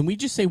to can we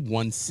just say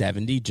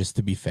 170 just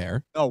to be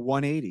fair? Oh,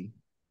 180.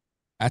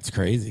 That's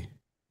crazy.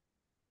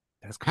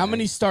 How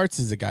many starts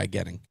is a guy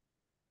getting?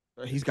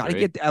 He's got to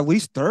get at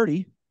least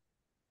 30.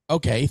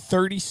 Okay,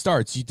 30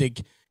 starts. You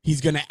think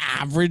he's going to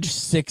average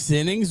 6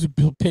 innings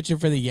pitching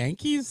for the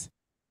Yankees?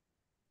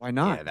 Why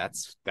not? Yeah,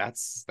 that's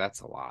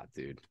a lot,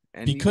 dude.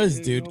 And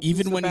because, dude,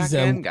 even when he's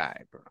a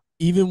guy, bro.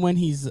 Even when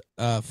he's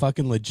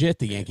fucking legit,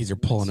 the Yankees are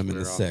pulling him in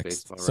the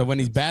 6th. So when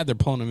he's bad, they're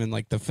pulling him in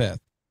like the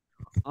 5th.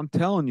 I'm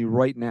telling you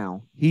right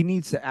now, he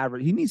needs to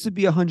average. He needs to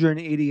be a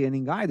 180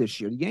 inning guy this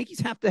year. The Yankees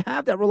have to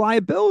have that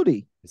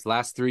reliability. His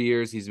last 3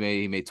 years,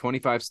 he made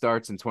 25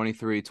 starts in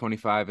 23,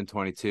 25 and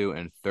 22,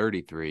 and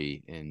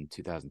 33 in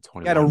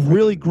 2021. He had a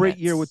really great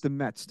year with the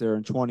Mets there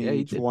in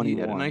 2021. He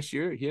had a nice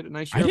year.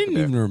 I didn't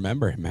even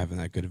remember him having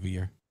that good of a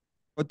year.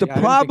 But the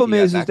problem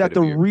is that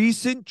the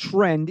recent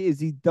trend is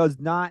he does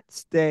not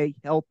stay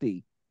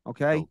healthy.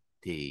 Okay.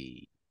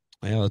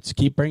 Yeah, let's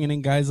keep bringing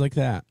in guys like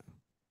that.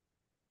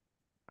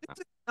 Let's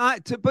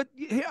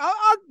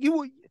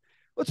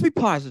be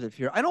positive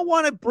here. I don't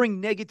want to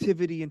bring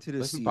negativity into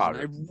the season.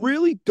 I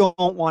really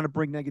don't want to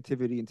bring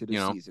negativity into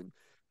the season.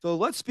 So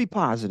let's be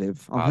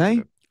positive.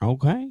 Okay.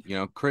 Okay.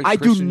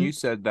 Christian, you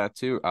said that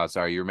too. Oh,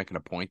 sorry, you were making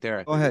a point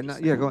there. Go ahead. No.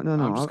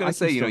 I'm just gonna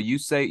say, you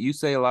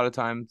say a lot of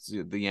times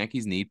the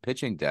Yankees need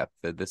pitching depth.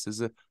 That this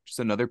is just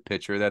another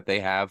pitcher that they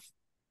have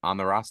on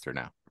the roster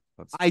now.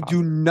 I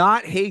do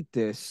not hate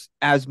this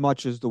as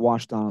much as the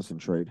Wash Donaldson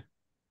trade.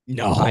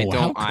 No, I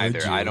don't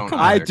either.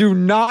 I do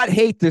not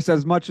hate this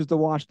as much as the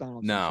Wash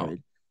Donaldson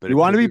trade. But you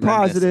want to be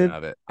positive.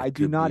 I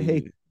do not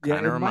hate it.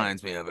 Kind of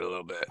reminds me of it a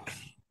little bit.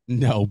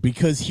 No,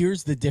 because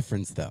here's the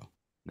difference, though.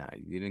 No,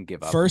 you didn't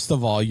give up. First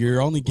of all,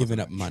 you're only giving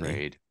up money.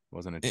 Trade.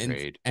 Wasn't a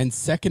trade. And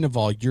second of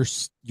all,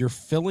 you're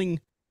filling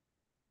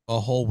a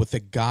hole with a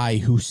guy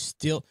who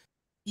still,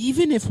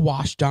 even if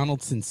Wash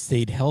Donaldson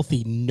stayed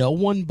healthy, no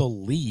one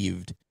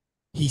believed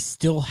he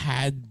still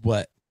had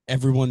what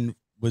everyone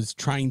was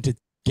trying to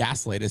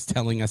gaslight us,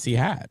 telling us he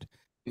had.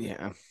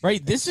 Yeah.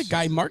 Right? This is a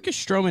guy, Marcus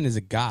Stroman is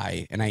a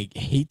guy, and I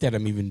hate that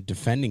I'm even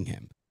defending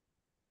him.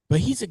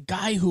 But he's a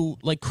guy who,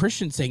 like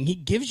Christian's saying, he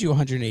gives you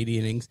 180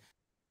 innings.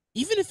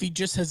 Even if he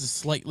just has a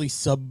slightly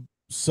sub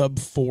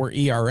 4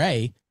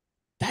 ERA,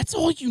 that's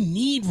all you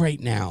need right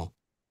now.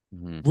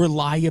 Mm-hmm.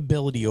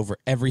 Reliability over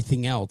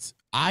everything else.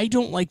 I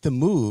don't like the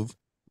move,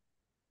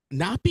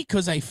 not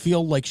because I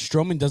feel like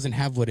Stroman doesn't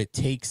have what it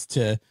takes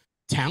to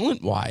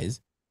talent-wise.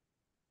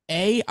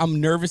 I'm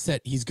nervous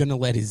that he's going to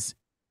let his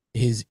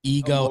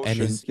ego and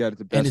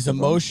his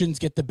emotions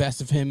get the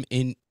best of him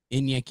in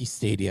Yankee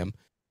Stadium.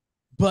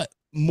 But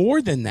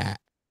more than that,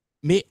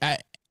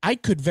 I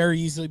could very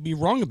easily be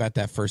wrong about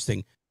that first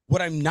thing.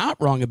 What I'm not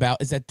wrong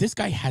about is that this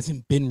guy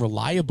hasn't been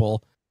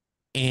reliable,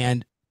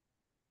 and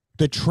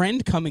the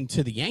trend coming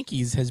to the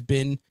Yankees has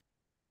been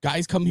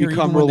guys come here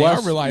even when they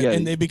are reliable,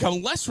 and they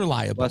become less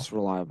reliable. Less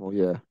reliable,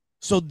 yeah.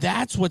 So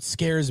that's what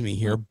scares me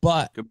here.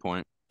 But good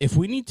point. If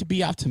we need to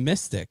be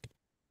optimistic,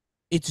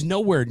 it's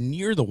nowhere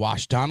near the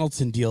Wash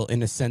Donaldson deal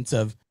in a sense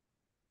of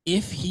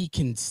if he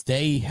can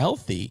stay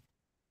healthy,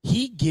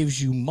 he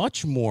gives you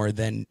much more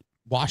than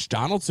Wash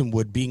Donaldson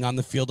would being on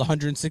the field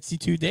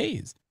 162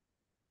 days.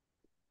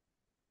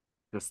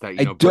 Just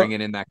that,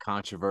 bringing in that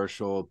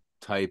controversial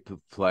type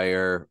of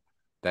player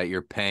that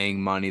you're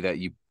paying money that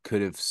you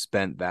could have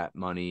spent that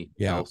money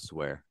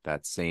elsewhere,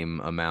 that same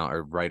amount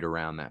or right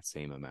around that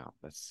same amount.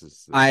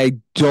 I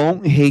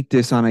don't hate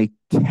this on a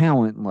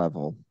talent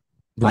level.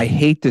 Right. I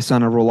hate this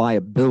on a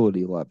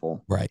reliability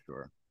level. Right.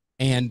 Sure.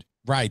 And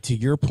to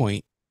your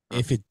point,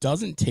 if it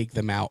doesn't take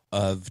them out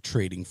of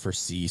trading for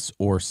Cease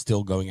or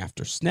still going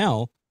after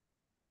Snell,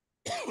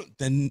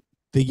 then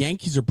the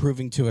Yankees are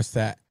proving to us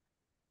that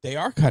they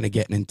are kind of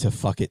getting into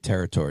fuck it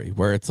territory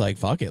where it's like,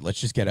 fuck it,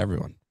 let's just get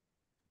everyone.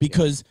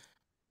 Because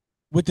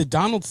with the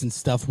Donaldson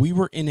stuff, we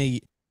were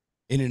in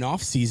an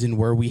off season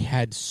where we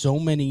had so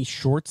many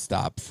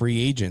shortstop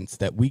free agents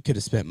that we could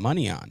have spent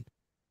money on.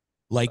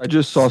 Like I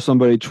just saw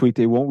somebody tweet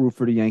they won't root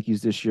for the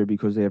Yankees this year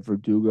because they have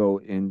Verdugo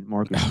and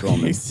Marcus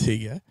Stroman. See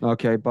ya.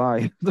 Okay,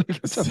 bye.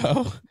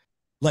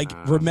 Like,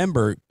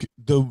 remember,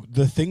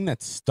 the thing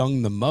that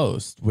stung the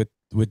most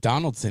with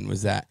Donaldson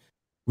was that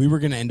we were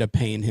going to end up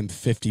paying him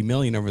 $50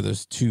 million over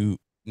those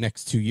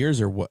next 2 years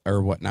or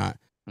whatnot.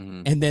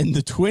 Mm-hmm. And then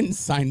the Twins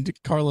signed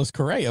Carlos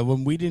Correa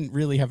when we didn't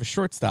really have a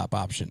shortstop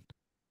option.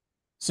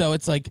 So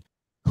it's like,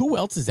 who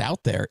else is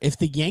out there? If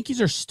the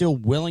Yankees are still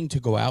willing to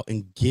go out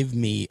and give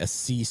me a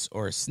Cease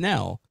or a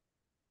Snell,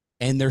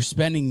 and they're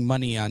spending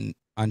money on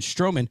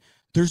Stroman,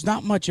 there's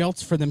not much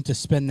else for them to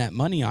spend that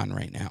money on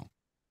right now.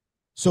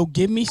 So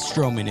give me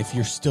Stroman if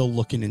you're still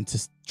looking into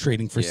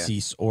trading for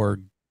Cease or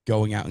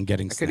going out and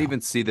getting Snell. I could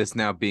even see this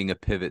now being a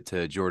pivot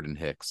to Jordan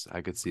Hicks.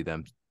 I could see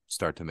them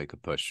start to make a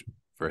push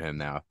for him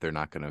now. If they're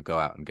not going to go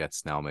out and get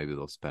Snell, maybe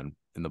they'll spend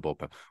in the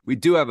bullpen. We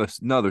do have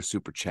another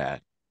super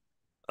chat.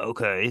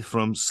 Okay,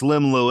 from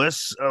Slim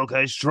Lewis.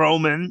 Okay,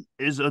 Stroman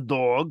is a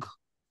dog.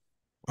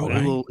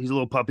 Okay, he's a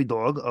little puppy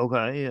dog.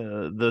 Okay,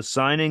 the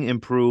signing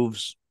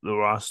improves the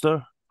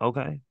roster.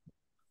 Okay.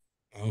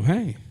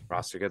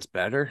 Roster gets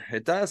better.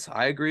 It does.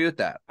 I agree with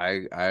that.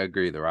 I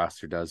agree. The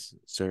roster does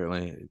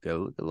certainly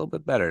go a little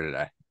bit better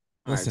today.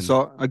 Listen, right,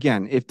 so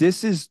again, if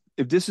this is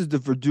the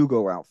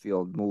Verdugo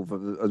outfield move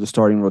of the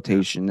starting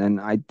rotation, then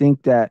I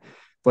think that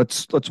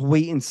let's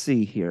wait and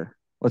see here.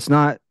 Let's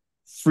not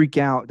freak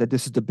out that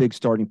this is the big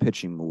starting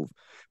pitching move.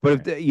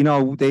 But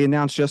if they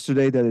announced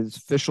yesterday that it's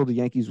official, the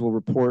Yankees will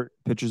report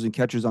pitchers and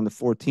catchers on the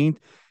 14th.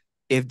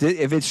 If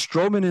it's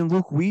Stroman and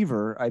Luke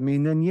Weaver, I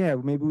mean, then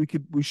maybe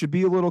we should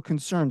be a little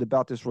concerned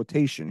about this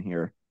rotation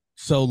here.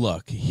 So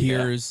look,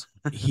 here's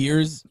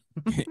if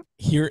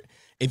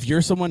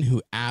you're someone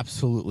who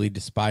absolutely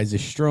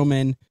despises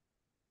Stroman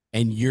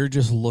and you're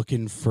just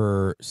looking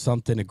for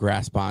something to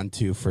grasp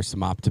onto for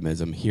some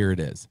optimism, here it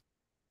is.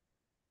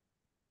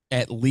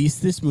 At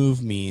least this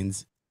move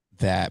means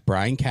that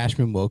Brian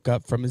Cashman woke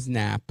up from his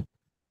nap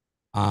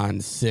on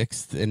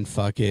 6th and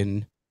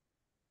fucking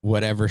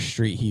whatever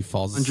street he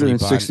falls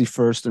asleep on.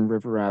 161st and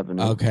River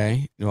Avenue.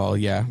 Okay. Well,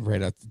 yeah,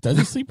 right out. Does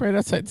he sleep right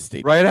outside the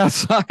state? Right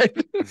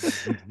outside.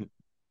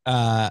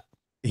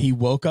 He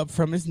woke up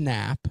from his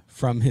nap,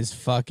 from his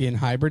fucking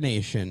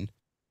hibernation,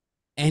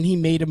 and he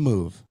made a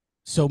move.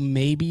 So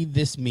maybe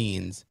this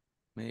means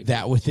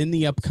that within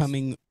the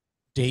upcoming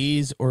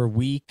days or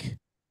week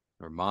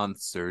or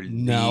months or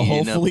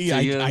hopefully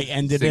I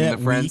ended it at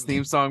the Friends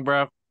theme song,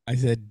 bro. I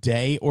said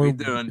day or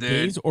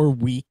days or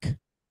week.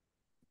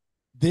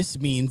 This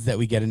means that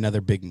we get another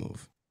big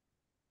move.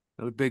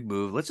 Another big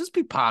move. Let's just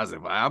be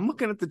positive. I'm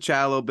looking at the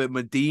chat a little bit.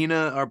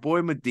 Medina, our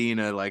boy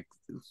Medina, like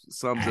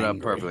sums it up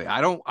perfectly. I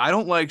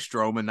don't like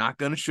Stroman. Not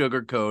gonna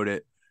sugarcoat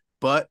it,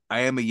 but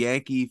I am a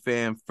Yankee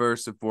fan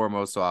first and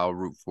foremost, so I'll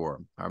root for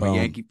him. I'm a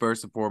Yankee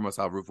first and foremost.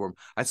 I'll root for him.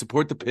 I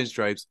support the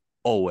Pinstripes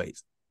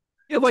always.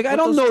 Yeah, like I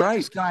don't know if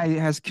this guy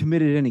has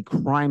committed any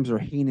crimes or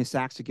heinous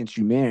acts against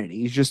humanity.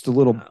 He's just a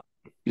little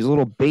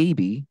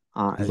baby.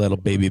 Little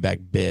baby back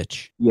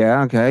bitch.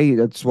 Yeah, okay,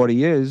 that's what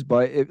he is.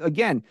 But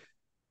again,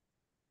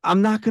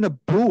 I'm not gonna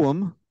boo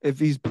him if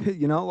he's,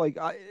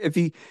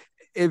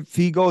 if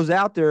he goes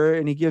out there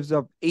and he gives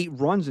up 8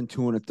 runs in 2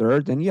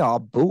 1/3, then I'll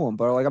boo him.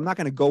 But I'm not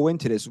gonna go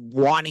into this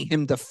wanting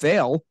him to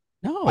fail.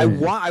 No, I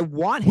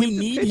want him. We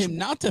need him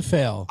not to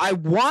fail.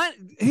 I'm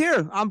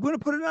going to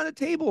put it on the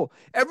table.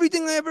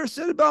 Everything I ever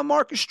said about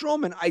Marcus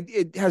Stroman,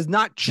 it has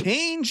not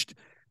changed.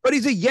 But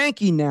he's a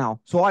Yankee now,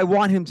 so I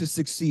want him to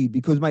succeed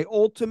because my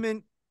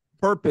ultimate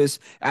purpose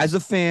as a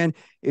fan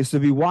is to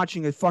be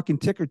watching a fucking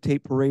ticker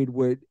tape parade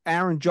with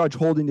Aaron Judge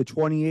holding the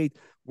 28th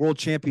World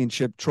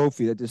Championship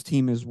trophy that this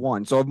team has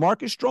won. So if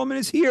Marcus Stroman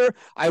is here,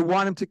 I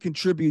want him to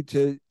contribute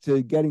to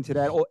getting to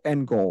that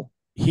end goal.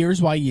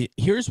 Here's why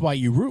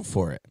you root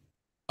for it.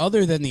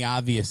 Other than the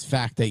obvious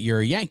fact that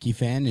you're a Yankee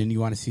fan and you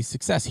want to see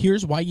success,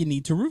 here's why you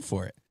need to root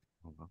for it.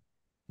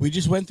 We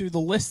just went through the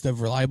list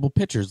of reliable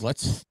pitchers.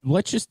 Let's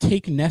just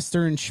take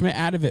Nestor and Schmidt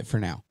out of it for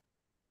now.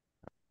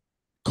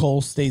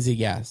 Cole stays a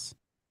yes.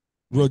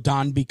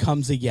 Rodon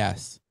becomes a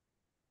yes.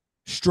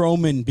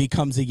 Stroman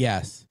becomes a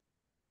yes.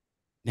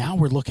 Now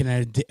we're looking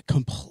at a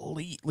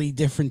completely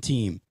different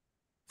team.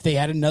 If they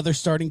add another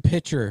starting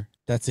pitcher,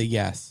 that's a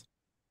yes.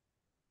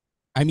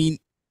 I mean,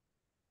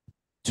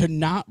 to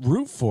not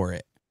root for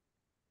it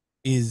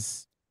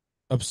is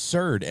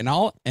absurd. And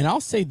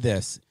I'll say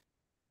this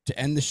to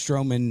end the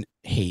Stroman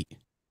hate.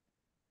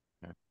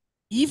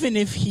 Even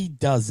if he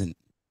doesn't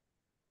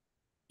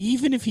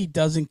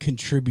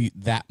contribute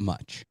that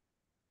much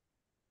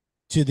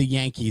to the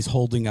Yankees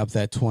holding up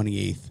that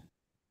 28th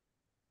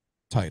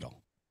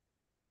title,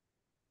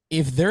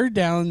 if they're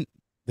down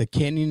the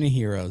Canyon of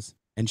Heroes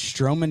and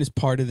Stroman is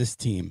part of this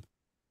team,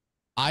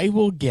 I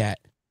will get,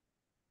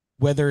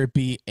 whether it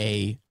be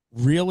a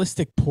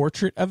realistic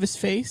portrait of his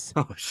face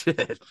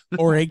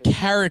or a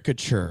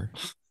caricature,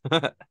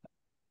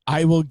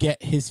 I will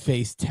get his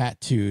face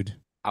tattooed.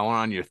 I want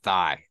on your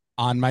thigh.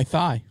 On my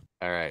thigh.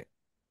 All right.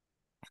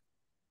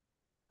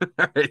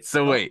 All right.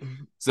 So wait.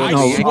 So the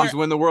Yankees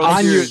win the World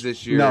Series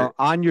this year. No,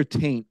 on your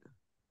taint.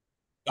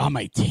 On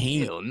my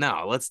taint.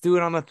 No, let's do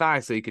it on the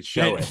thigh so you could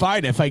show it.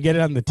 Fine. If I get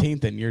it on the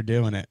taint, then you're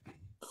doing it.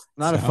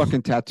 Not a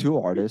fucking tattoo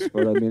artist,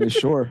 but I mean,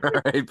 sure.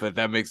 Right, but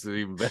that makes it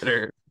even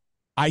better.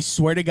 I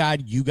swear to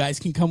God, you guys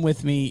can come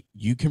with me.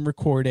 You can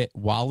record it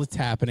while it's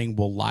happening.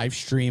 We'll live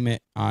stream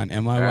it on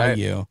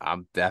NYYU. Right.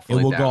 I'm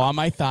definitely It will down. go on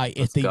my thigh.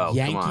 Let's if the go.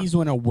 Yankees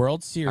win a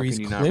World Series,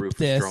 clip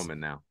this. Stroman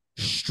now.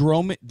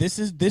 Stroman,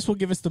 this will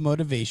give us the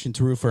motivation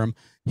to root for him.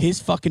 His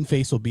fucking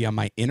face will be on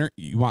my inner.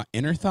 You want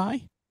inner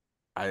thigh?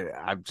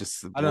 I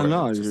don't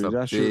know. Just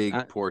a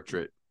big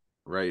portrait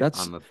right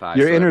on the thigh.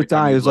 Your inner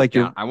thigh is like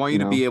your. I want you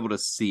to be able to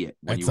see it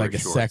when it's you like wear a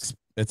shorts. sex.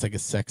 It's like a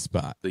sex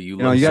spot. So you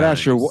gotta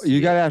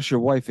ask your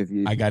wife if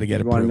you. I gotta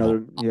get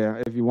approval.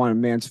 If you want a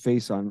man's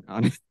face on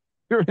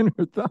your inner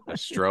thigh. A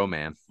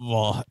Stroman.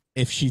 Well,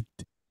 if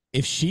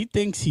she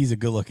thinks he's a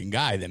good looking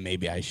guy, then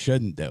maybe I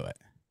shouldn't do it.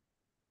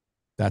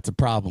 That's a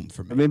problem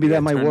for me. Maybe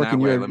that might work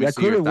that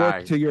could have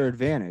worked to your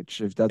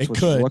advantage if that's what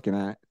she's looking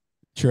at.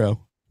 True.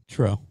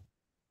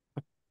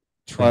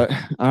 But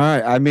all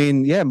right, I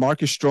mean,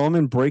 Marcus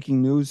Stroman,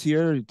 breaking news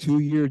here,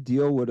 2-year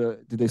deal with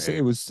did they say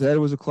it was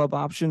a club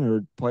option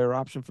or player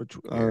option for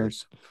 2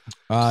 years?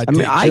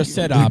 Just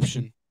said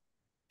option.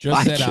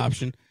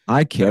 Option.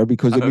 I care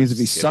because it means if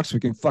he sucks,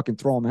 we can fucking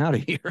throw him out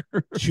of here.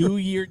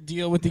 2-year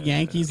deal with the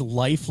Yankees,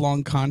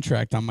 lifelong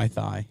contract on my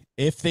thigh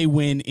if they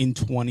win in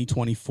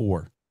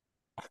 2024.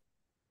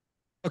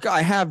 Look,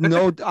 I have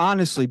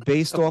honestly,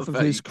 based off of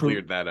his career,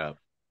 cleared that up.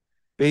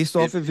 Based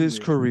off of his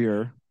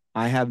career,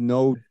 I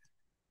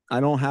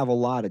don't have a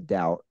lot of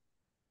doubt,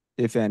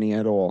 if any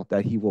at all,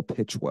 that he will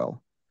pitch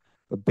well.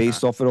 But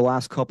based off of the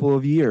last couple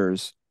of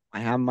years,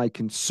 I have my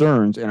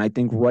concerns, and I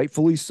think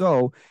rightfully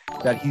so,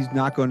 that he's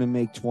not going to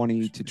make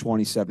 20 to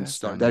 27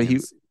 starts. That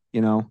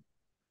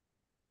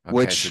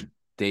which so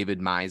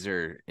David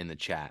Miser in the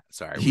chat.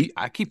 Sorry,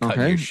 I keep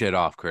cutting your shit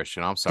off,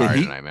 Christian. I'm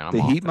sorry tonight, man.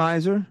 The Heat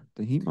Miser.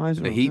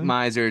 Heat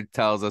Miser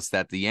tells us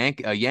that the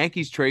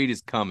Yankees trade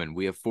is coming.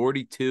 We have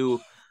 42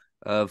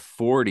 of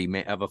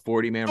 40 of a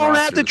 40-man roster. Don't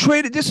have to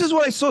trade it. This is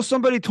what I saw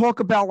somebody talk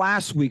about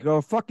last week. A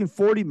fucking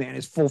 40-man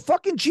is full.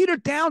 Fucking Jeter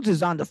Downs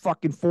is on the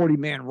fucking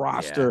 40-man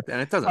roster.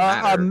 And it doesn't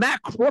matter.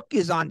 Matt Crook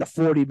is on the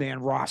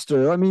 40-man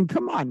roster. I mean,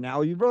 come on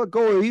now. You better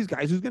go with these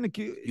guys. Who's going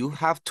to You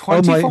have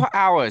 24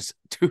 hours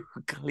to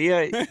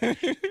clear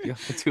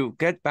to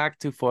get back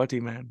to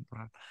 40-man.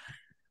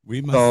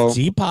 We must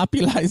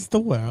depopulate the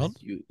world.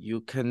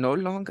 You can no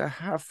longer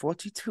have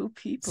 42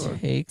 people.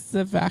 Take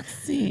the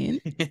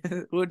vaccine.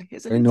 Okay.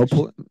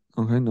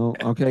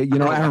 You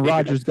know, Aaron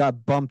Rodgers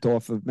got bumped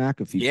off of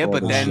McAfee. Yeah,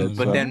 but then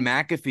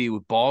McAfee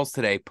with balls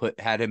today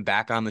had him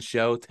back on the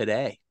show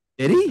today.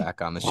 Did he?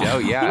 Back on the show.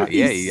 Yeah.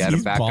 He had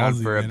him back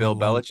on for a Bill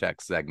Belichick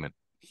segment.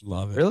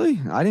 Love it. Really?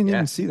 I didn't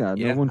even see that.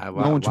 No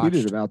one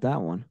tweeted about that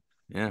one.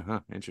 Yeah,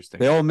 interesting.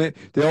 They all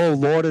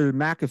lauded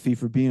McAfee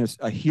for being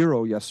a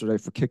hero yesterday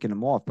for kicking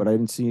him off, but I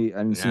didn't see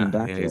him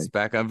back. He's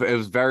back. It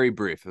was very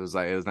brief. It was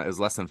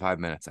less than 5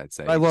 minutes, I'd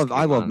say. I love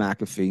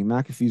McAfee.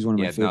 McAfee's one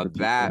of my favorite.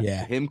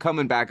 Him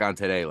coming back on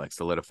today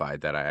solidified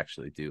that I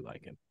actually do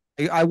like him.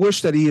 I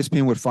wish that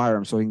ESPN would fire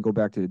him so he can go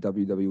back to the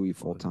WWE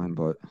full time,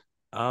 but.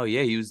 Oh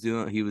yeah, he was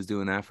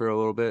doing that for a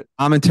little bit.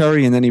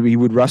 Commentary, and then he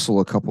would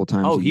wrestle a couple of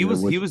times. Oh, he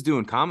was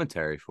doing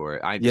commentary for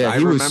it. I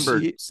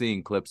remember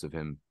seeing clips of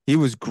him. He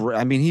was great.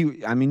 I mean, you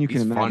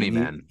can imagine. Funny,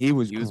 man. He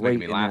was great making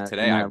me laugh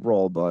today. In that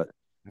role, but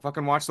I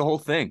fucking watched the whole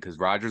thing because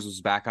Rodgers was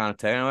back on it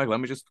today. And I'm like, let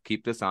me just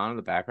keep this on in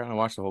the background. I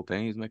watched the whole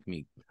thing. He's making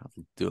me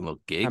doing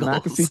little giggles.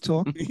 McAfee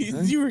talk.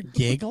 You were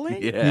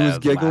giggling? Yeah, he was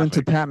giggling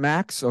to Pat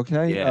Max.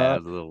 Okay. Yeah, a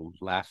little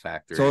laugh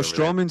factory. So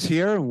Stroman's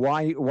here.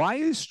 Why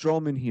is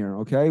Stroman here?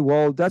 Okay.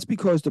 Well, that's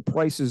because the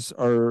prices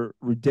are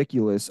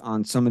ridiculous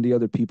on some of the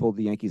other people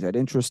the Yankees had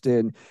interest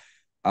in.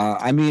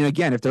 I mean,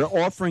 again, if they're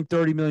offering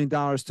 $30 million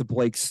to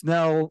Blake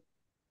Snell,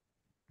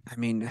 I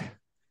mean,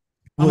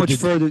 how much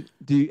further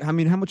do you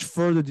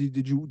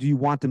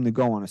want them to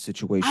go on a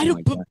situation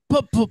like that?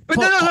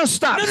 No,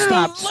 stop.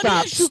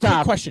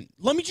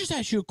 Let me just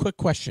ask you a quick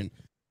question.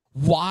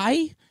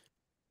 Why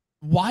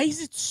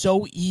is it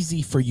so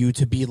easy for you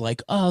to be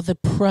like, oh, the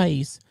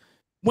price,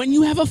 when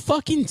you have a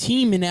fucking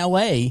team in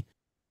LA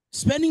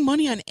spending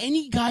money on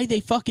any guy they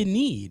fucking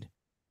need?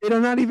 They're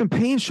not even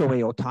paying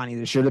Shohei Ohtani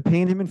this year. They're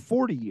paying him in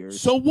 40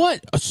 years. So what?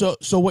 So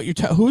what you're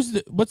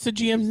what's the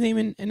GM's name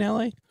in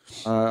LA?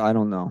 I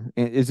don't know.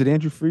 Is it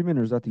Andrew Friedman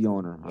or is that the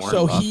owner?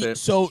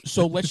 So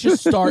let's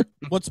just start.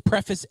 Let's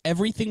preface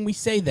everything we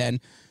say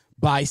then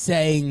by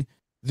saying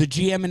the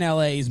GM in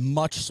LA is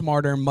much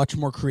smarter, much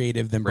more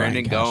creative than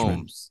Brandon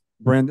Gomes.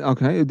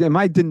 Okay. Am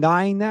I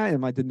denying that?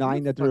 Am I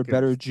denying that they're a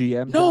better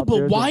GM? No,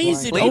 but why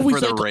is it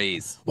always like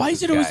Rays? Why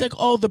is it always like,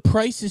 oh, the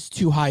price is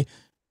too high?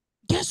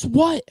 Guess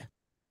what?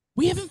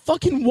 We haven't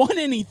fucking won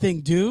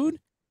anything, dude.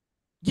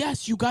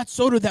 Yes, you got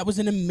Soto. That was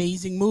an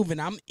amazing move,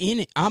 and I'm in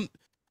it.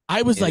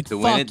 I was like,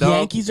 fuck,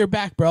 Yankees are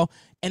back, bro.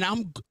 And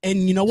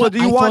you know what?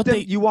 So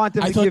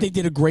I thought they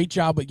did a great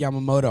job with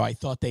Yamamoto. I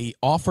thought they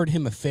offered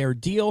him a fair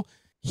deal.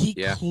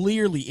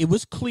 It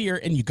was clear,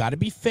 and you got to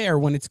be fair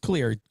when it's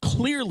clear.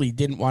 Clearly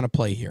didn't want to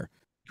play here.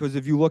 Because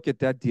if you look at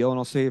that deal, and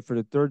I'll say it for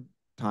the third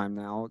time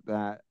now,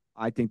 that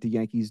I think the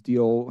Yankees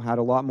deal had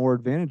a lot more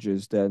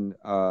advantages than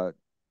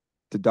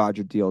the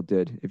Dodger deal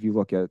did. If you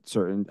look at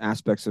certain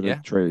aspects of the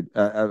trade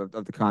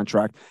of the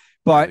contract,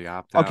 but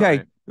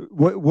okay,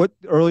 what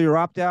earlier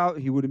opt out,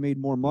 he would have made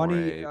more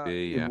money.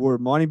 More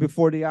money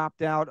before the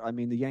opt out. I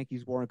mean, the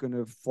Yankees weren't going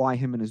to fly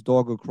him and his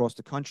dog across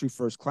the country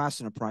first class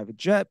in a private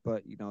jet,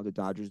 but the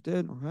Dodgers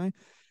did. Okay,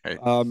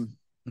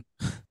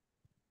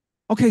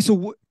 okay,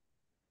 so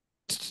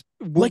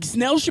like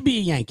Snell should be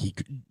a Yankee,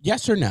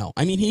 yes or no?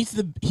 I mean, he's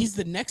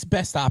the next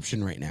best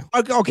option right now.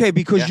 Okay,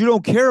 because you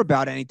don't care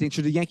about anything.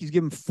 Should the Yankees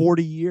give him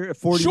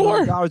 $40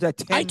 million at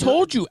 10? I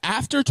told you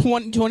after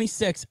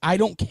 2026, I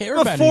don't care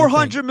about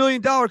 $400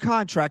 million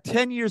contract,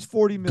 10 years,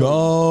 $40 million.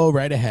 Go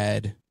right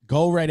ahead.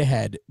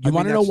 You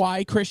want to know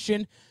why,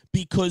 Christian?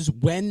 Because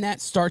when that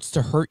starts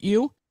to hurt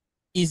you,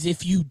 is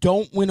if you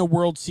don't win a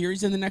World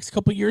Series in the next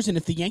couple of years, and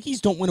if the Yankees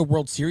don't win a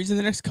World Series in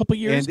the next couple of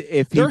years, and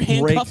if they're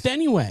handcuffed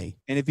anyway.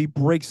 And if he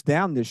breaks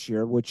down this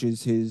year, which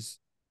is his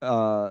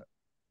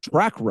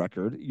track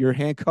record, you're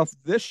handcuffed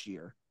this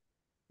year.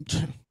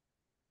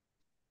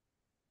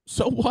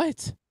 So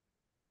what?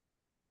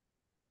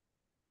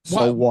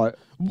 So what?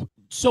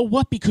 So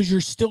what? Because you're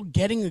still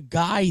getting a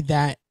guy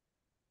that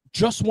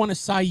just won a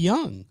Cy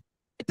Young.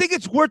 I think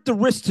it's worth the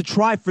risk to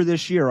try for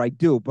this year. I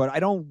do, but I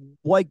don't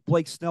like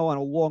Blake Snell on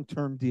a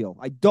long-term deal.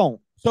 I don't.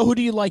 So who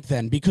do you like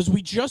then? Because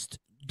we just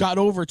got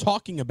over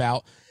talking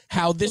about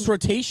how this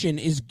rotation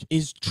is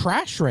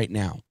trash right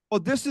now. Well,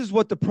 this is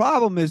what the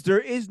problem is.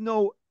 There is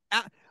no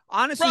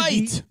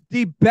honestly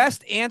the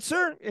best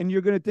answer, and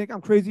you're going to think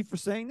I'm crazy for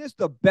saying this,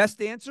 the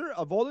best answer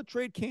of all the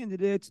trade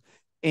candidates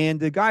and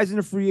the guys in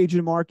the free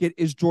agent market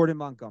is Jordan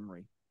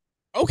Montgomery.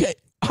 Okay,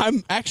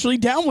 I'm actually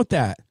down with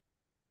that.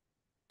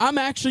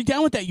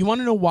 You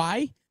want to know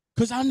why?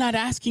 Because I'm not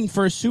asking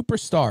for a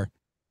superstar.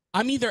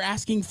 I'm either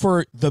asking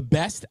for the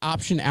best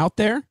option out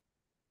there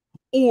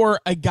or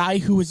a guy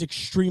who is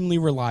extremely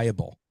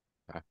reliable.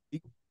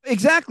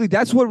 Exactly.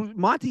 That's what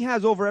Monty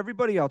has over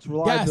everybody else,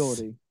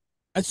 reliability. Yes.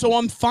 And so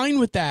I'm fine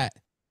with that.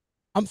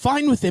 I'm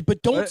fine with it,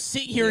 but don't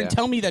sit here and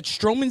tell me that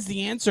Stroman's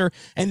the answer,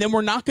 and then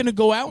we're not going to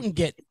go out and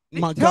get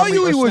Montgomery. Tell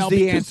you he was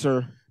the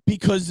answer.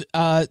 Because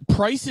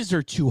prices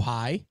are too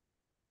high.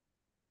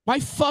 My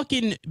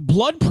fucking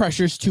blood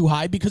pressure's too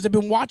high because I've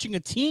been watching a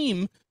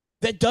team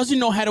that doesn't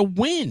know how to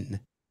win.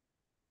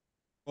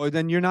 Well,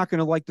 then you're not going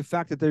to like the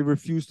fact that they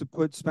refused to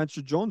put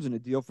Spencer Jones in a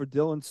deal for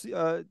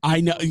Dylan. I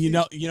know. You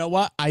know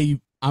what?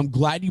 I'm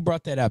glad you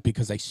brought that up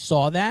because I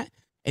saw that,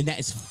 and that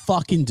is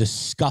fucking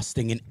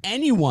disgusting. And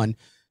anyone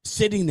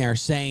sitting there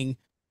saying,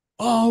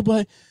 "Oh,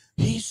 but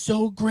he's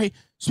so great,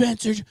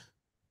 Spencer,"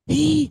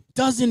 he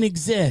doesn't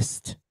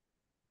exist.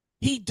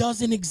 He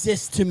doesn't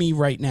exist to me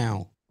right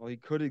now. Well, he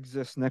could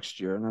exist next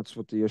year, and that's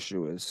what the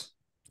issue is.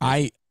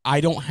 I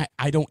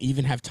don't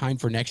even have time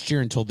for next year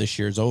until this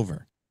year's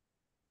over.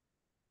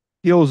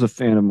 Heel is a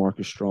fan of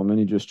Marcus Stroman.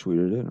 He just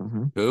tweeted it.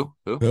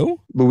 Who?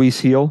 Luis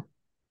Heel.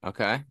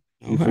 Okay.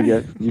 You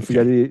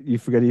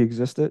forget he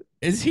existed?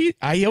 Is he?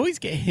 I always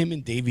get him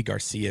and Davey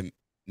Garcia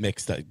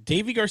mixed up.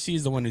 Davey Garcia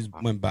is the one who's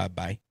went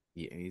bye-bye.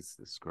 Yeah, he's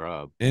the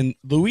scrub. And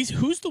Luis,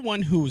 who's the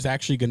one who was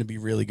actually going to be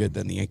really good?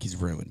 Then the Yankees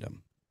ruined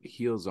him.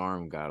 Heel's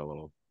arm got a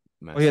little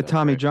messed he had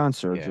Tommy John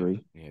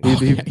surgery.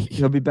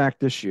 He'll be back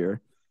this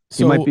year.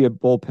 So, he might be a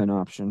bullpen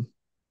option.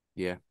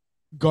 Yeah.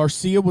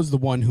 Garcia was the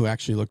one who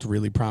actually looked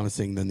really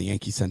promising. Then the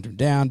Yankees sent him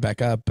down,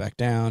 back up, back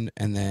down,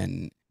 and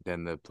then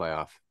the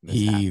playoff mishap.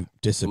 He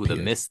disappeared.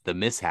 Ooh, the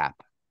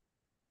mishap.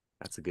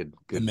 That's a good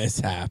the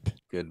mishap.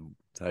 Good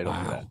title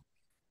for that.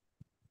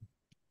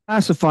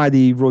 Classify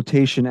the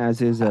rotation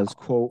as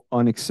quote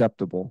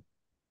unacceptable.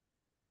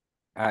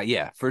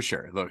 Yeah, for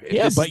sure. Look,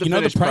 but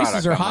the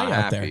prices are high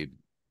out there.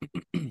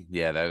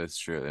 Yeah, that is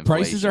true. Inflation,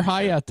 prices are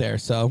high out there,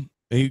 so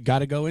you got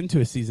to go into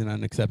a season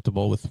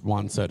unacceptable with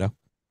Juan Soto.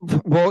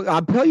 Well,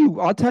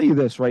 I'll tell you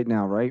this right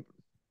now, right?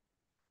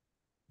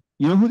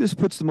 You know who this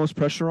puts the most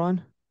pressure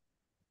on?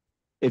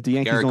 If the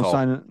Yankees don't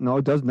sign it, no,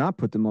 it does not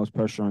put the most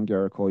pressure on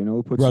Gerrit Cole. You know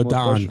who puts the most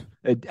pressure?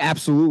 It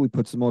absolutely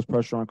puts the most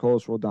pressure on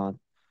Carlos Rodon.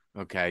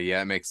 Okay,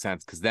 yeah, it makes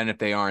sense. Because then if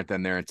they aren't,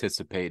 then they're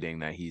anticipating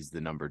that he's the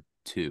number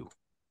 2.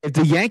 If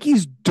the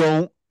Yankees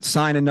don't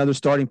sign another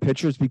starting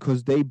pitcher, it's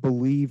because they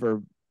believe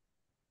or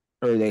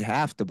they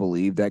have to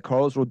believe that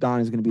Carlos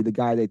Rodon is going to be the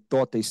guy they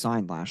thought they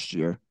signed last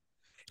year.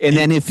 And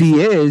then if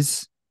he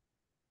is,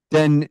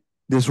 then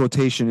this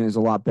rotation is a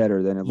lot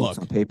better than it looks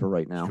on paper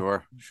right now.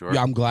 Sure.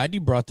 Yeah, I'm glad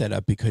you brought that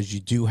up because you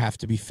do have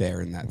to be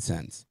fair in that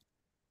sense,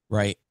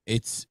 right?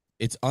 It's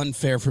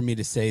unfair for me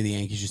to say the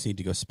Yankees just need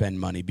to go spend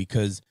money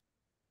because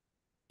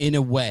in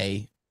a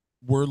way,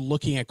 we're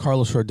looking at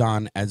Carlos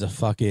Rodon as a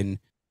fucking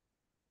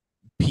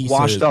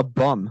washed up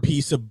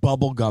piece of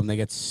bubble gum that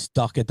gets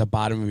stuck at the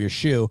bottom of your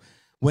shoe.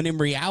 When in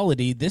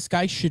reality, this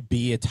guy should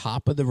be a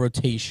top of the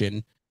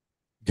rotation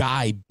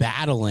guy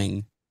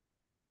battling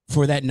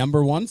for that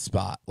number 1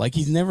 spot. Like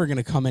he's never going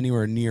to come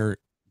anywhere near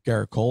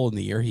Gerrit Cole in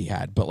the year he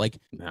had. But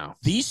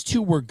these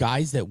two were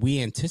guys that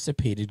we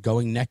anticipated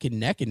going neck and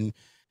neck and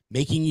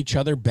making each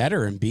other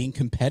better and being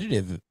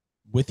competitive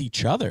with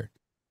each other.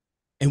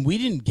 And we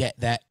didn't get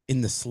that in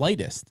the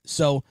slightest.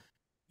 So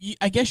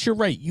I guess you're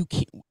right.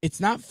 it's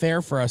not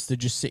fair for us to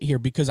just sit here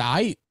because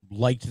I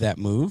liked that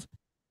move.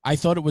 I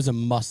thought it was a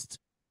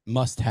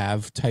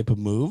must-have type of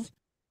move.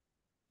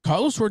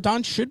 Carlos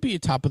Rodon should be a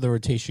top of the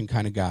rotation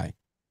kind of guy.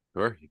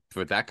 Sure,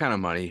 for that kind of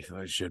money,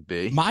 it should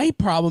be. My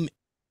problem,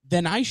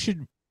 then I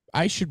should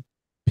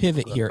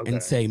pivot here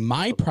and say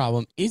my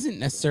problem isn't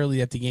necessarily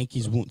that the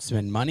Yankees won't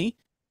spend money.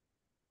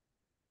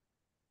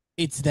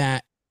 It's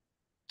that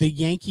the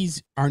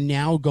Yankees are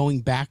now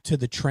going back to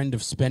the trend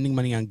of spending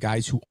money on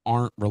guys who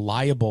aren't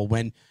reliable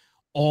when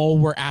all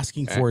we're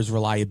asking for is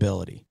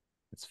reliability.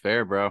 That's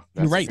fair, bro.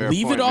 You're right.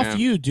 Leave it off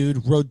you, dude.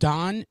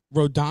 Rodon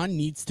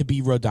needs to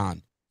be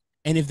Rodon.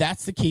 And if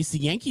that's the case, the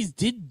Yankees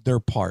did their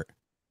part.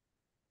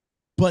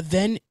 But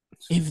then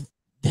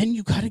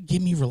you got to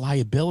give me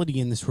reliability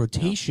in this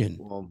rotation.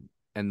 Yeah. Well,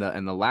 and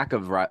the lack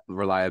of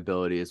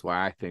reliability is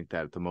why I think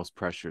that the most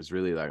pressure is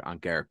really like on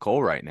Garrett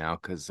Cole right now.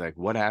 Because like,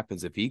 what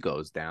happens if he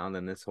goes down?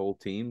 Then this whole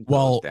team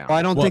goes down.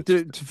 I don't think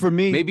that for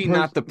me, maybe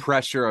not the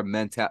pressure of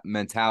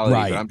mentality,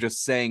 right. But I'm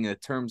just saying in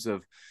terms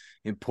of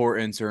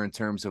importance or in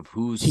terms of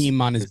who's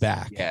team on his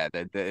back. Yeah,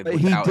 he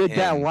did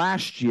that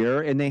last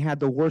year, and they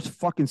had the worst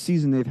fucking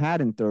season they've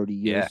had in 30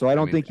 years. Yeah, so I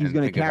don't think he's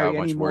going to carry how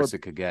much any worse more.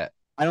 It could get.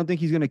 I don't think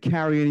he's going to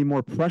carry any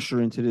more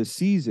pressure into this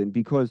season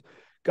because,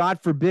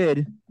 God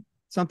forbid,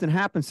 something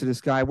happens to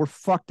this guy. We're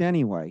fucked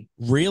anyway.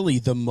 Really,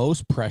 the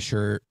most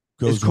pressure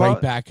goes right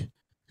back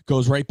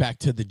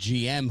to the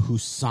GM who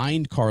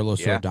signed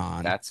Carlos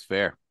Rodon. That's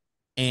fair.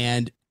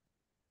 And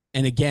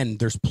again,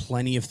 there's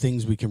plenty of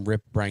things we can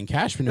rip Brian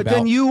Cashman about. But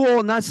then you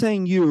all, not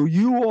saying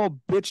you all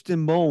bitched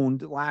and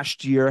moaned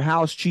last year,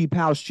 house cheap.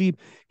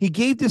 He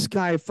gave this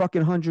guy a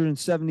fucking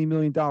 $170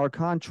 million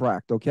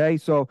contract, okay?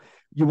 So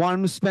you want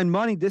him to spend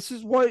money. This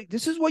is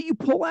what you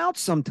pull out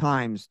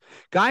sometimes.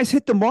 Guys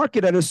hit the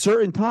market at a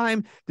certain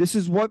time. This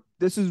is what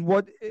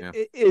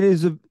it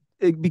is.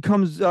 It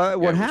becomes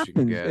what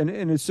happens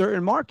in a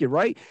certain market,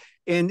 right?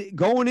 And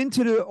going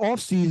into the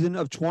offseason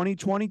of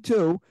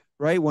 2022,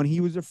 right, when he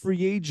was a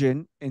free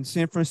agent and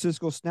San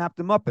Francisco snapped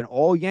him up, and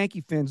all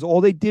Yankee fans,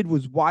 all they did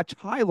was watch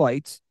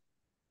highlights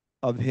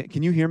of him.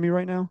 Can you hear me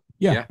right now?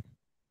 Yeah.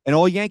 And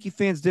all Yankee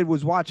fans did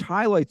was watch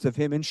highlights of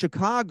him in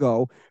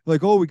Chicago,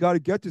 like, oh, we got to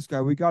get this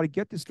guy.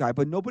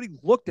 But nobody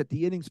looked at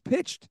the innings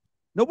pitched.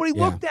 Nobody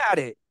looked at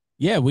it.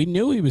 Yeah, we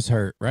knew he was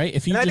hurt, right?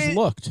 If he just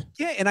looked.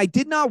 Yeah, and I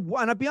did not,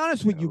 and I'll be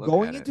honest with you,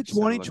 going into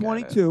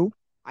 2022,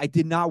 I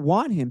did not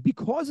want him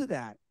because of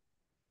that.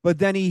 But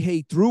then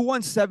he threw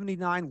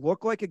 179,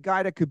 looked like a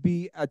guy that could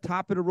be a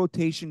top of the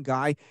rotation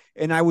guy,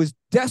 and I was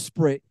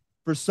desperate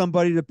for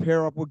somebody to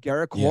pair up with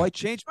Garrett Cole. Yeah. I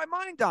changed my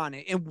mind on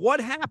it. And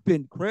what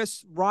happened,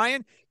 Chris,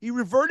 Ryan? He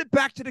reverted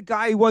back to the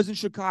guy he was in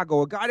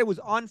Chicago, a guy that was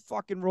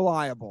unfucking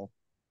reliable.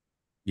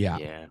 Yeah.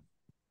 Yeah.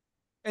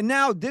 And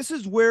now this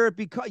is where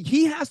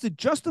he has to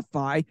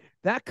justify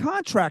that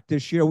contract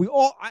this year.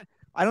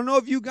 I don't know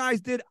if you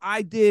guys did.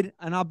 I did,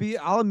 and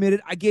I'll admit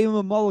it. I gave him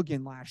a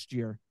mulligan last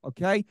year.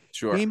 Okay,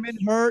 sure. Came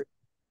in hurt.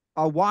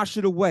 I'll wash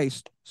it away.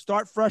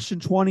 Start fresh in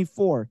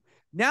 24.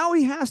 Now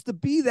he has to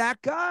be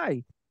that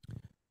guy.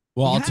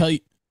 Well,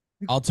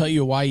 I'll tell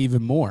you why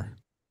even more.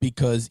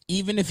 Because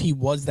even if he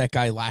was that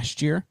guy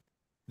last year,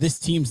 this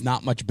team's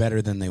not much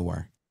better than they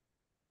were.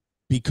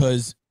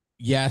 Because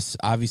yes,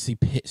 obviously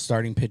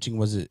starting pitching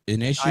was an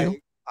issue.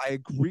 I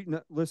agree.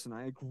 Listen,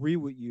 I agree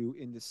with you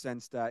in the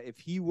sense that if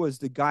he was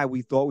the guy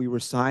we thought we were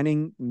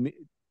signing,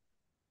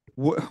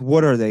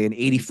 what are they, an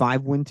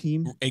 85 win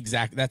team?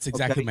 Exactly. That's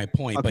exactly my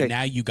point. Okay. But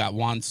now you got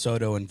Juan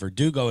Soto and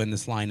Verdugo in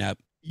this lineup.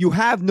 You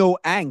have no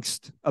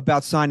angst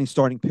about signing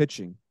starting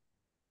pitching.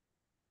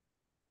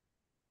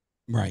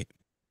 Right.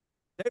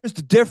 There's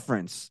the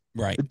difference.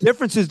 Right. The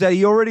difference is that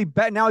he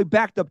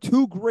backed up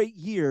 2 great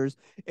years,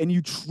 and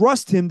you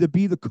trust him to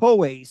be the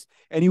co-ace,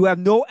 and you have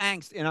no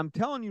angst. And I'm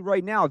telling you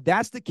right now, if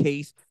that's the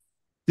case,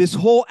 this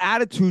whole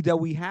attitude that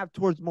we have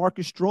towards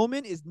Marcus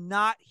Stroman is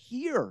not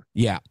here.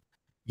 Yeah.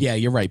 Yeah,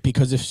 you're right.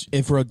 Because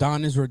if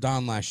Rodon is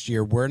Rodon last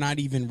year, we're not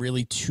even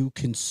really too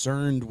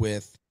concerned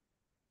with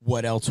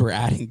what else we're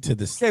adding to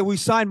this. Okay, we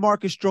signed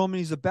Marcus Stroman.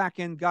 He's a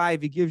back-end guy.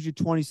 If he gives you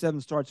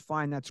 27 starts,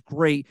 fine. That's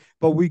great.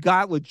 But we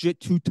got legit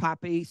 2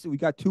 top aces. We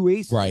got 2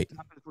 aces. Right.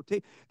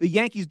 The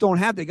Yankees don't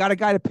have. They got a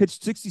guy that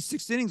pitched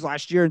 66 innings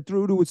last year and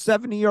threw to a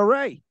 70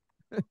 ERA.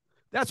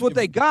 That's what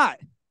they got.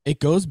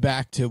 It goes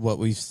back to what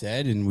we've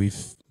said, and we've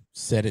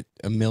said it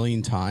a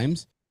million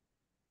times.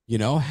 You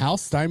know, Hal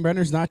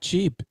Steinbrenner's not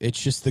cheap.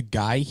 It's just the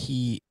guy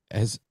he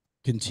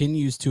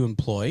continues to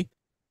employ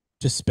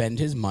to spend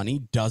his money,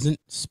 doesn't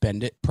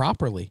spend it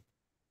properly.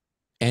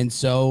 And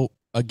so,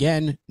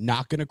 again,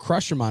 not going to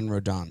crush him on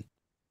Rodon.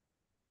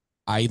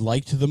 I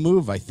liked the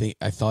move. I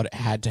thought it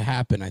had to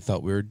happen. I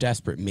thought we were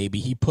desperate. Maybe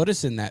he put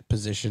us in that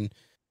position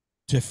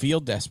to feel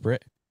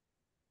desperate.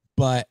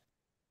 But,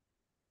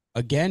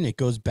 again, it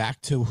goes back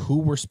to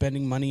who we're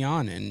spending money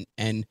on.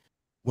 And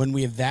when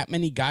we have that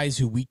many guys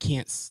who we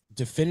can't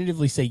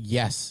definitively say,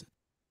 yes,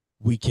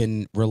 we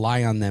can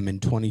rely on them in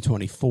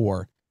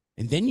 2024,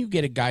 and then you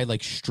get a guy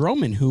like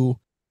Stroman who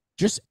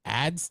just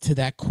adds to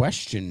that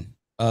question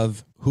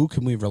of who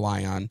can we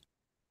rely on.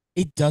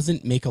 It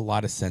doesn't make a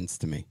lot of sense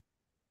to me.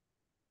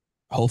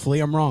 Hopefully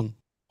I'm wrong.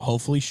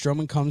 Hopefully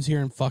Stroman comes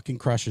here and fucking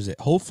crushes it.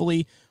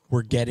 Hopefully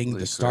we're getting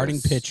the starting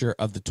pitcher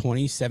of the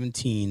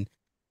 2017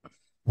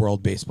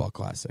 World Baseball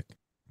Classic.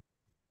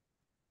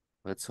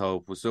 Let's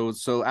hope.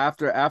 So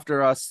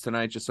after us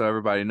tonight, just so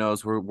everybody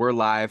knows, we're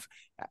live.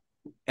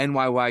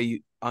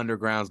 NYYU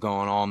Underground's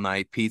going all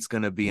night. Pete's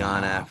gonna be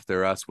on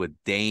after us with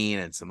Dane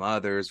and some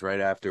others right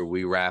after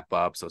we wrap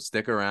up. So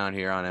stick around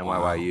here on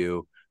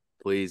NYYU.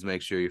 Please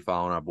make sure you're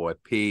following our boy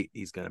Pete.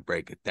 He's gonna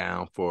break it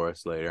down for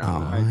us later.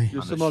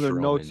 There's some other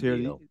notes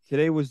here.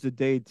 Today was the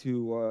day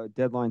to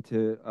deadline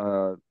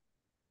to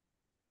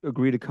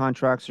agree to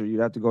contracts, or you'd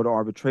have to go to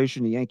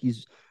arbitration. The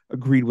Yankees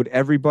agreed with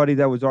everybody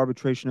that was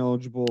arbitration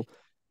eligible.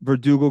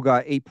 Verdugo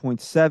got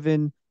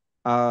 8.7.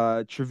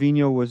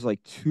 Trevino was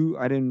like 2.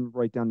 I didn't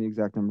write down the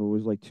exact number. It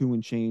was like 2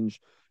 and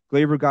change.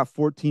 Glaber got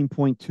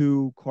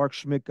 14.2. Clark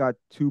Schmidt got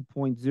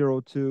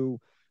 2.02.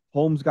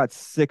 Holmes got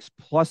 6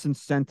 plus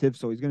incentive,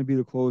 so he's going to be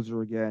the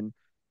closer again.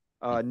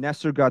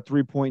 Nestor got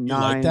 3.9. You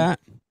like that?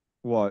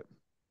 What?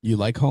 You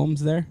like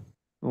Holmes there?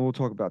 Well, we'll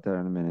talk about that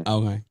in a minute.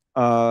 Okay.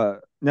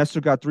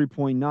 Nestor got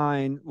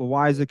 3.9.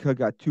 Loizica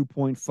got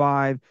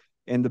 2.5.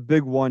 And the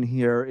big one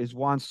here is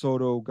Juan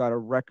Soto got a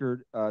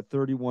record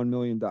 $31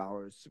 million,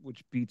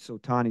 which beats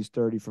Otani's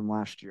 30 from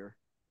last year.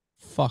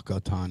 Fuck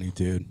Otani,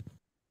 dude.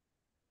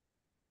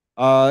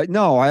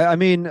 No, I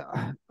mean,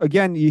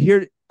 again, you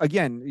hear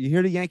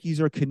the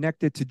Yankees are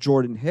connected to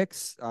Jordan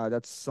Hicks.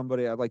 That's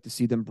somebody I'd like to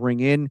see them bring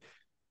in.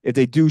 If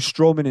they do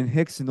Stroman and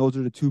Hicks, and those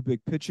are the two big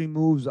pitching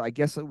moves, I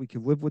guess that we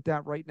can live with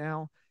that right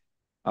now.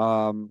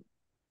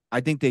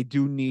 I think they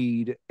do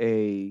need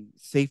a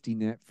safety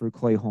net for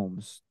Clay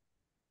Holmes.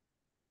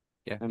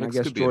 Yeah, and Hicks I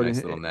guess could be Jordan, a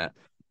nice little net.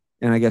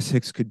 And I guess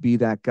Hicks could be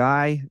that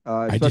guy.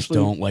 I just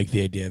don't like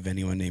the idea of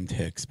anyone named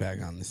Hicks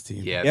back on this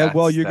team. Yeah.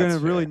 Well, you're going to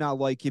really not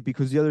like it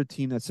because the other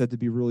team that said to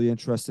be really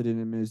interested in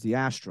him is the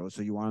Astros.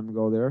 So you want him to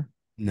go there?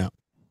 No.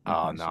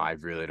 Oh no, I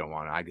really don't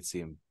want it. I could see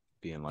him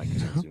being like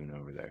Zuna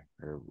over there.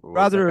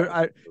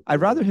 I'd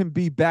rather him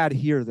be bad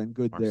here than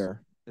good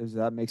there. Does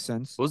that make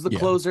sense? What was the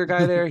closer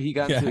guy there? He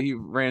got he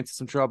ran into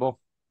some trouble.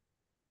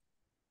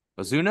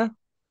 Ozuna?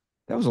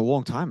 That was a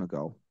long time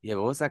ago. Yeah,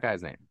 but what's that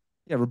guy's name?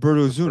 Yeah,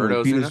 Roberto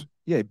Ozuna.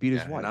 He beat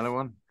his wife. Another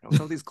one.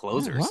 Some of these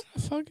closers. What a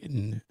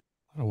fucking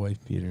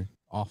wife beater.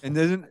 Awful.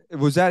 And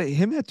was that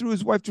him that threw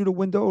his wife through the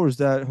window, or is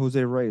that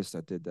Jose Reyes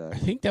that did that? I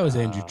think that was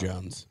Andrew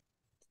Jones.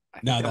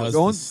 No, that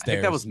was I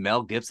think that was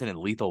Mel Gibson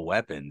in Lethal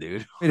Weapon,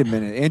 dude. Wait a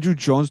minute. Andrew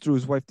Jones threw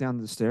his wife down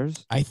the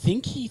stairs? I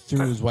think he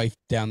threw his wife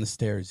down the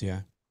stairs,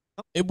 yeah.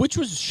 Which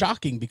was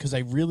shocking because I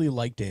really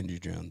liked Andrew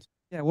Jones.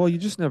 Yeah, well, you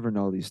just never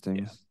know these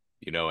things.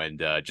 Yeah. You know, and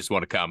just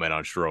want to comment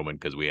on Stroman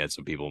because we had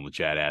some people in the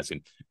chat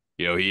asking,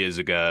 you know, he is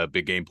a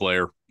big game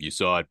player. You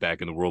saw it back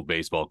in the World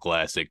Baseball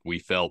Classic. We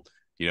felt,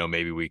 you know,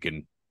 maybe we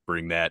can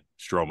bring that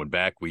Stroman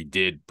back. We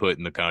did put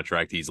in the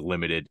contract he's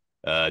limited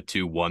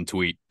to 1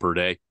 tweet per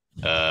day.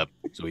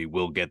 So he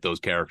will get those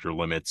character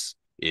limits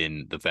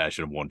in the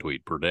fashion of 1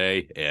 tweet per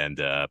day. And,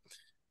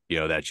 you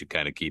know, that should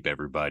kind of keep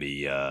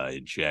everybody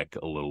in check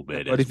a little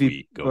bit as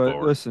we go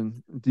forward.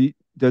 Listen, do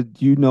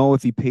you know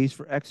if he pays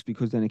for X?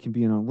 Because then it can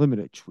be an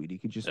unlimited tweet. He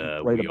could just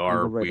we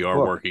are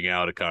working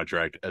out a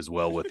contract as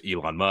well with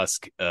Elon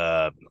Musk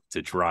to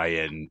try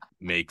and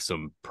make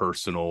some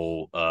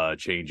personal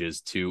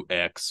changes to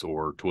X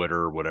or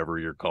Twitter, whatever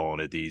you're calling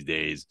it these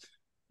days.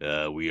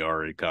 We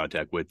are in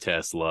contact with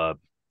Tesla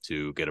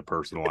to get a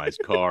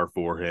personalized car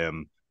for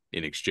him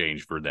in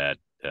exchange for that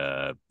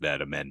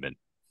amendment.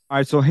 All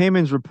right, so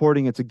Heyman's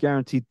reporting it's a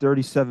guaranteed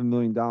 $37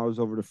 million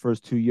over the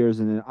first 2 years,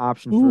 and an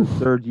option for a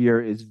third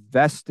year is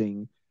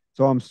vesting.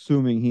 So I'm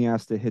assuming he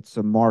has to hit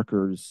some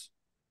markers,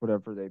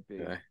 whatever they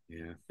be.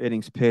 Yeah.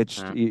 Innings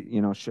pitched,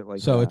 you know, shit like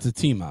that. So it's a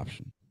team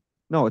option.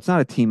 No, it's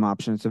not a team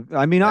option.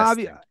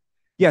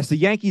 Yes, the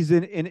Yankees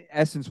in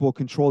essence will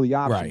control the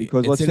option, right?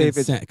 Because let's say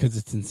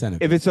it's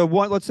incentive. If it's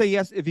let's say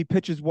if he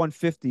pitches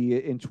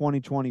 150 in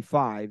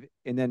 2025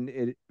 and then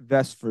it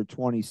vests for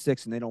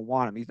 26 and they don't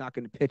want him, he's not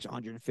going to pitch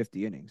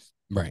 150 innings.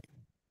 Right.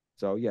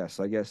 So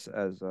yes, I guess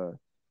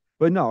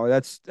but no,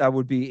 that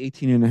would be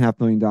 $18.5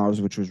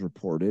 million, which was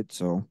reported.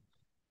 So,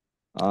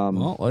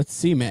 well, let's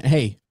see, man.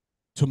 Hey,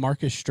 to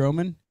Marcus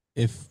Stroman,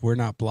 if we're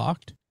not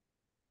blocked,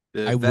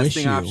 the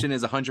vesting option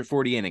is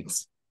 140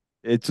 innings.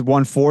 It's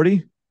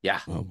 140. Yeah.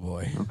 Oh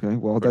boy. Okay.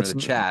 Well, that's the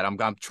chat. I'm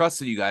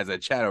trusting you guys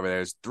at chat over there.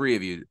 There's 3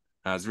 of you.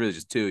 It's really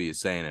just 2 of you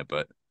saying it,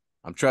 but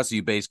I'm trusting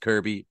you, Base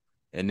Kirby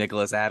and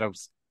Nicholas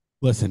Adams.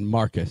 Listen,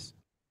 Marcus,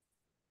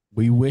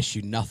 we wish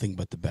you nothing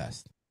but the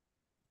best.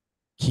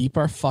 Keep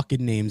our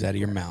fucking names out of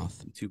your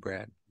mouth. Too,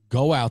 Brad.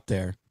 Go out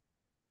there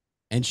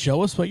and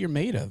show us what you're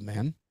made of,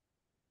 man.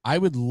 I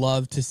would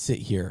love to sit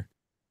here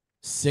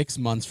 6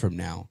 months from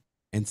now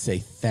and say,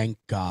 thank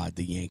God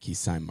the Yankees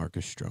signed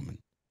Marcus Stroman.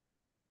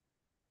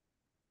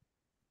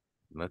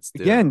 Let's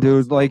do again,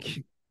 dude.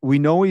 Like, we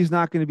know he's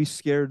not going to be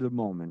scared of the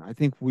moment. I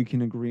think we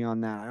can agree on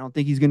that. I don't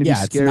think he's going to be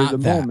scared of the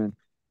moment.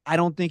 I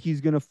don't think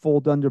he's going to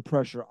fold under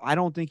pressure. I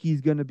don't think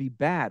he's going to be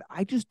bad.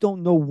 I just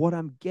don't know what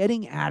I'm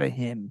getting out of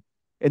him.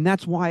 And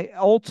that's why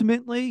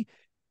ultimately,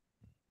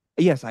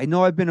 Yes, I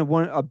know I've been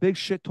a big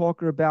shit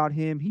talker about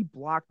him. He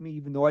blocked me,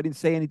 even though I didn't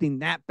say anything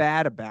that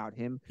bad about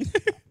him.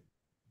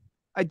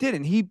 I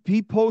didn't.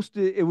 He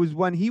posted. It was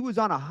when he was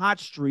on a hot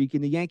streak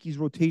and the Yankees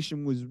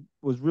rotation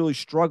was really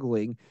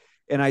struggling.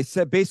 And I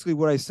said basically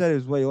what I said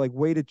is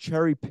way to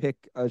cherry pick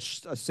a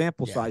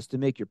sample size to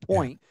make your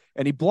point. Yeah.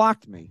 And he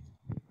blocked me.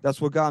 That's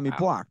what got me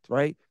blocked,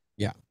 right?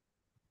 Yeah.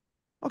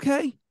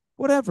 Okay.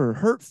 Whatever.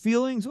 Hurt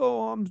feelings.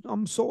 Oh,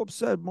 I'm so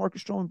upset.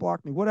 Marcus Stroman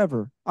blocked me.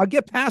 Whatever. I'll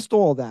get past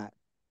all that.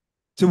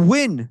 To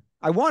win.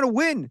 I want to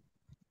win.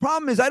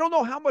 Problem is, I don't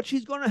know how much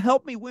he's going to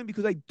help me win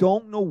because I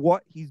don't know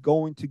what he's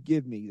going to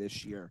give me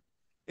this year.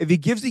 If he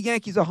gives the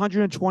Yankees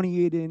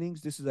 128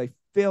 innings, this is a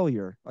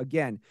failure.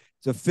 Again,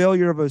 it's a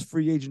failure of his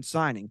free agent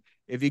signing.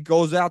 If he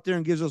goes out there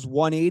and gives us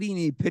 180 and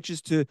he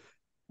pitches to,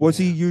 what's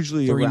he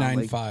usually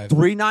 395?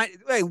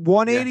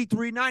 180,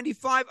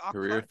 395.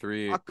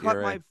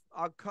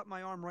 I'll cut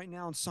my arm right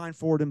now and sign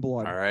for it in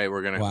blood. All right,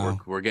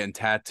 we're getting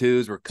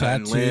tattoos. We're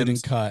cutting limbs.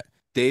 And cut.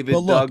 David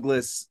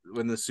Douglas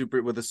with the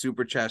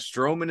super chat.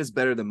 Stroman is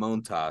better than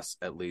Montas,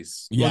 at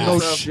least. Yeah. No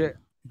shit.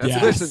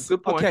 Listen,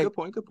 good point.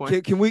 Okay. Good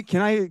point.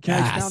 Can I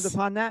expound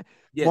upon that?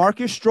 Yeah.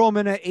 Marcus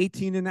Stroman at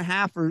 18 and a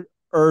half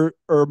or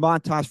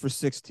Montas for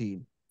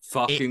 16.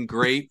 Fucking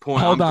great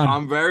point.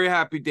 I'm very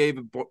happy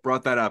David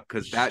brought that up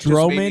because that Stroman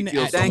just made me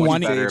feel so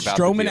much better about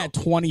Stroman at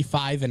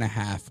 25 and a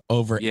half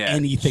over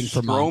anything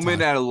for Montas.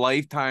 Stroman at a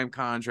lifetime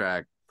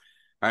contract.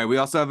 All right, we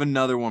also have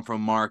another one from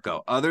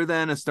Marco. Other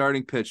than a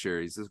starting pitcher,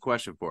 he's a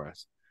question for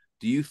us.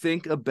 Do you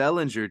think a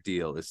Bellinger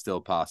deal is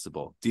still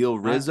possible? Deal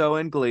Rizzo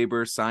and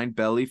Glaber, sign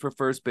Belly for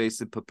first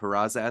base and put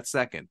Peraza at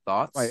second.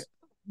 Thoughts? Right.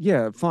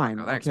 Yeah, fine.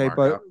 Marco, thanks, okay,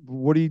 Marco.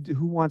 But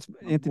who wants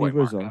Anthony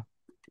Rizzo? Marco.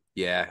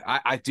 Yeah,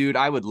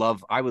 I would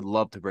love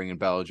to bring in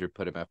Bellinger,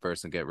 put him at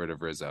first, and get rid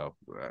of Rizzo.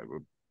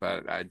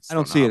 But I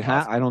don't see it.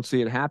 I don't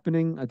see it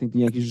happening. I think the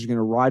Yankees are just going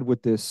to ride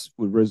with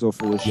Rizzo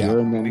for this year,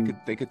 and then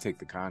they could take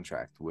the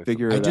contract with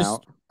figure it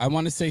out. I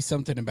want to say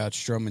something about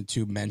Stroman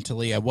too.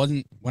 Mentally,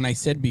 when I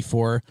said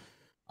before,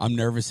 I'm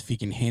nervous if he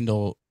can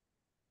handle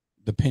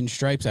the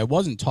pinstripes. I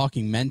wasn't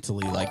talking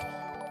mentally. Like,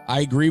 I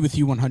agree with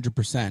you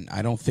 100%.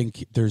 I don't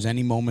think there's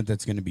any moment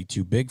that's going to be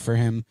too big for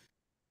him.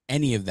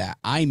 Any of that.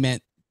 I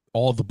meant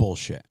all the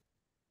bullshit.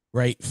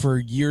 Right? For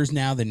years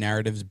now, the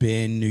narrative's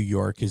been New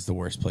York is the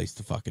worst place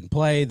to fucking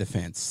play. The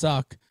fans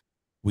suck.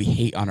 We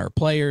hate on our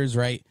players,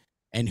 right?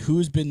 And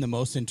who's been the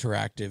most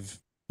interactive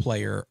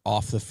player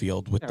off the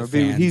field with the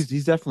fans?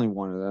 He's definitely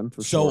one of them,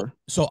 for sure.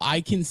 So I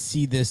can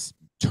see this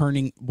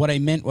turning. What I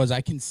meant was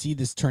I can see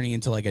this turning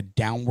into like a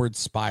downward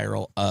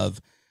spiral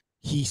of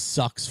he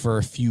sucks for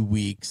a few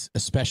weeks,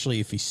 especially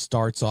if he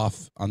starts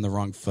off on the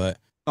wrong foot.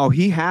 Oh,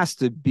 he has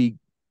to be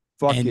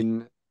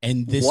fucking...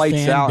 And this lights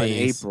fan out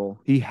base, in April.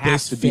 He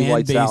has to be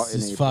lights out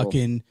in April.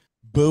 Fucking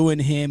booing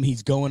him.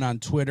 He's going on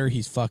Twitter.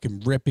 He's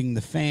fucking ripping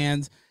the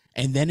fans.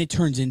 And then it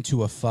turns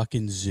into a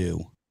fucking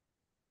zoo.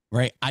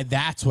 Right?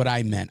 That's what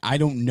I meant. I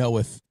don't know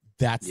if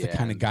that's the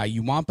kind of guy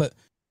you want, but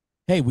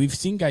hey, we've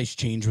seen guys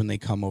change when they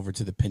come over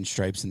to the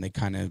pinstripes and they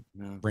kind of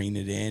rein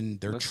it in.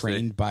 They're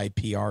trained by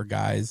PR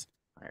guys.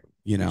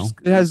 You know,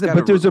 it has,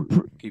 but there's a.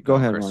 Go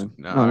ahead, Ryan.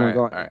 No, all right,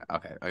 go ahead. All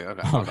right,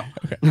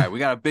 okay. All right, we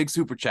got a big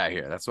super chat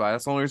here. That's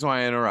the only reason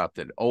why I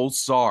interrupted. Old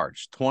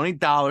Sarge,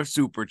 $20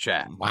 super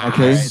chat. Wow.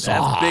 Okay, right,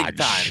 that's big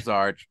time,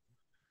 Sarge.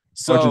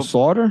 Sergeant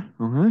Slaughter.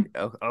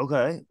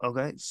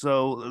 Okay.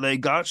 So they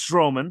got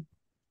Stroman.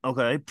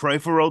 Okay, pray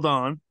for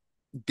Rodon.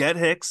 Get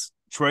Hicks.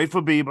 Trade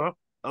for Bieber.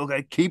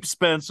 Okay, keep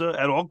Spencer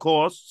at all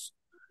costs.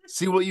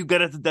 See what you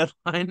get at the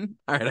deadline.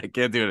 All right, I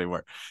can't do it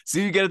anymore. See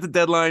what you get at the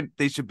deadline.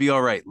 They should be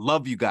all right.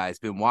 Love you guys.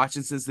 Been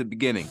watching since the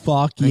beginning.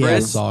 Fuck yeah,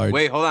 Sarge.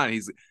 Wait, hold on.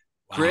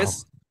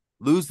 Chris,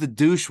 lose the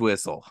douche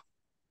whistle.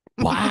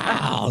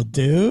 Wow,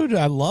 dude.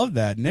 I love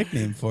that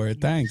nickname for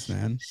it. Thanks,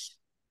 man.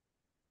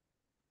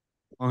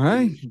 All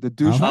right. The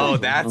douche whistle. Oh,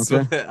 that's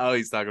what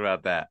he's talking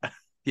about that.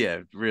 Yeah,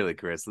 really,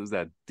 Chris. Lose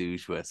that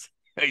douche whistle.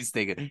 He's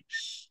thinking.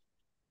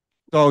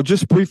 So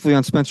just briefly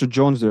on Spencer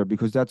Jones there,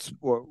 because that's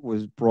what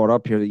was brought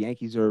up here. The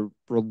Yankees are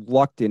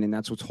reluctant, and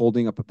that's what's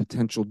holding up a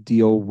potential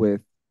deal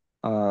with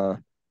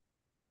the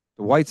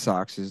White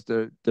Sox is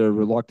their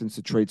reluctance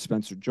to trade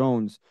Spencer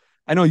Jones.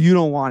 I know you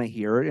don't want to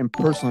hear it, and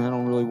personally, I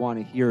don't really want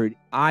to hear it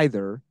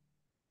either.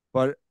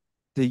 But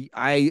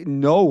I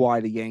know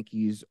why the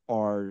Yankees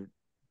are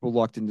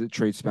reluctant to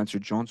trade Spencer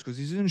Jones because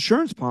he's an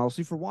insurance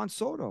policy for Juan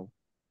Soto.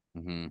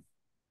 Mm-hmm.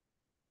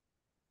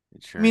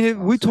 I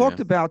mean, we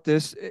talked about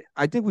this.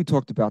 I think we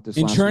talked about this.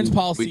 Insurance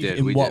last week. policy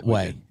in what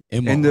way?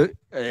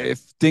 If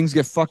things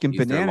get fucking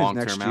bananas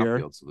next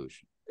year,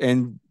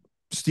 and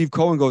Steve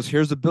Cohen goes,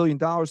 "Here's $1 billion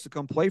to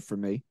come play for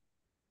me."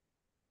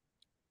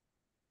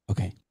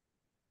 Okay,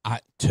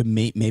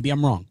 maybe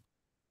I'm wrong.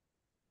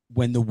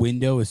 When the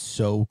window is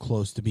so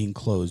close to being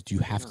closed, you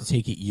have to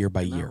take it year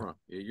by year.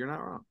 You're not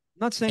wrong.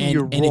 I'm not saying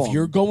you're wrong. And if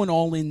you're going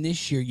all in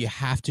this year, you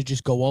have to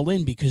just go all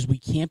in because we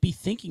can't be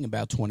thinking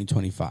about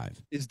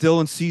 2025. Is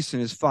Dylan Cease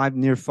his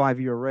near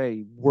 5-year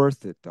array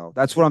worth it, though?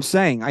 That's what I'm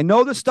saying. I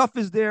know the stuff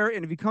is there,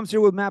 and if he comes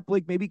here with Matt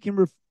Blake, maybe he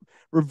can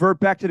revert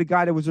back to the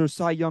guy that was their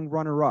Cy Young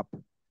runner-up.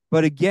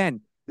 But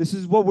again, this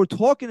is what we're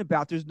talking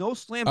about. There's no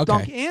slam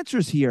dunk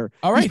answers here.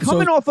 All right, he's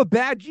coming off a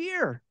bad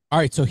year. All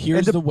right, so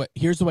here's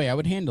the way I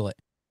would handle it.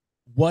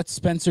 What's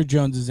Spencer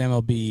Jones's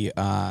MLB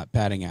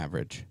batting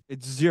average?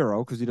 It's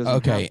 0 because he doesn't.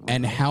 Okay,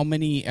 and how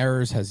many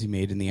errors has he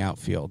made in the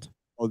outfield?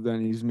 Oh,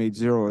 then he's made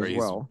 0 as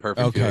well.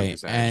 Perfect. Okay,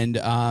 and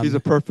he's a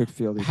perfect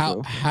fielder.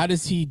 How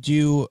does he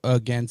do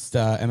against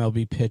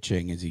MLB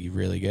pitching? Is he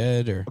really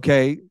good or?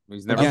 Okay,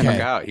 he's never struck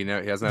out. He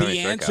hasn't. The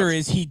answer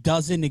is he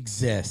doesn't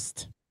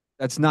exist.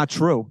 That's not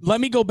true. Let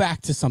me go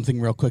back to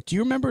something real quick. Do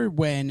you remember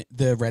when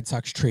the Red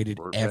Sox traded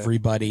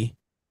everybody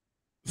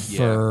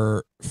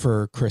for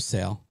Chris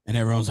Sale? And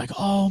everyone's like,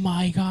 oh,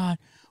 my God.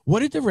 What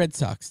did the Red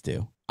Sox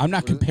do? I'm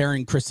not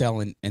comparing Chris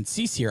Sale and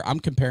Cease here. I'm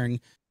comparing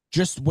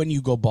just when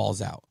you go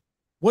balls out.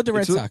 What did the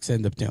Red Sox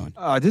end up doing?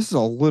 This is a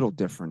little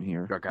different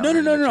here.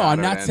 No. I'm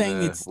not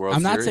saying it's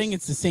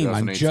the same.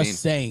 I'm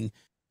just saying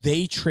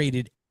they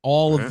traded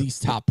all of these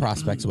top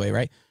prospects away,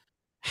 right?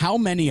 How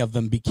many of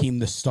them became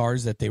the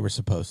stars that they were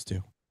supposed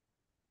to?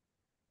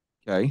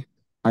 Okay.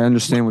 I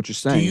understand what you're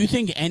saying. Do you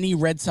think any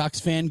Red Sox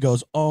fan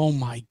goes, oh,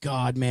 my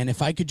God, man,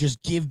 if I could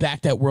just give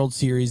back that World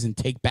Series and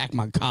take back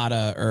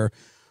Moncada or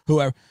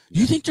whoever. Do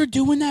you think they're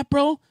doing that,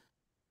 bro?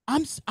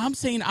 I'm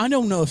saying I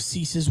don't know if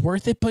Cease is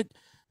worth it, but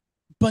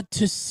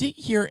to sit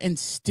here and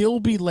still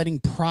be letting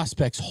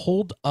prospects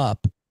hold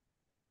up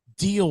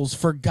deals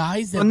for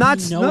guys that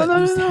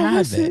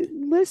have it.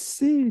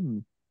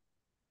 Listen.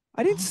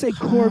 I didn't say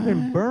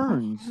Corbin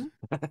Burns.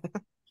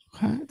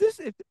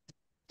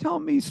 Tell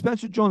me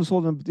Spencer Jones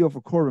holding a deal for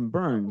Corbin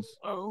Burns.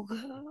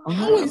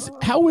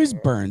 How is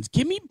Burns?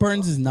 Give me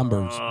Burns'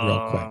 numbers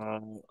real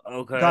quick.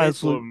 Okay,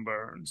 Corbin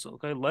Burns.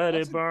 Okay, let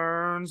it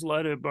burns.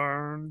 Let it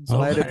burns.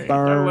 Let it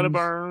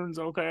burns.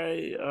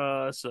 Okay,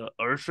 so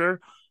Ursher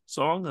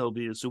song. He'll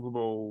be a Super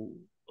Bowl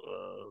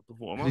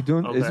performer.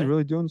 Is he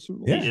really doing the Super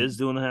Bowl? Yeah. He is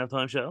doing the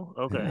halftime show.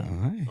 Okay.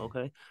 Yeah,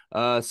 okay.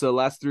 So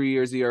last 3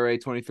 years, ERA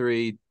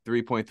 23,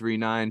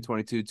 3.39,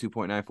 22,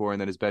 2.94,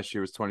 and then his best year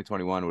was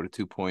 2021 with a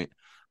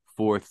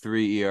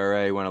 2.43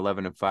 ERA. Went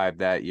 11-5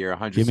 that year.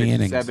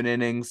 167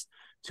 innings,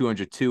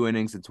 202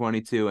 innings in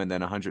 22, and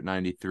then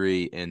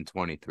 193 in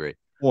 23.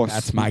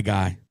 That's my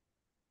guy.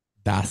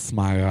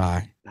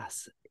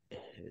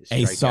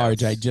 Hey,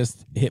 Sarge, I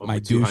just hit my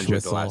douche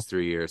whistle the last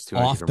 3 years,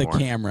 off the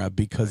camera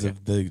because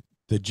of the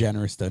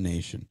generous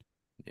donation.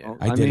 Yeah.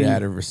 I did it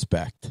out of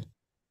respect.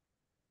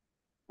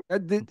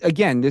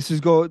 Again, this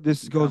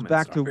goes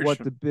back to what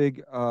the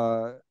big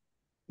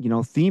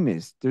theme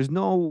is. There's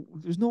no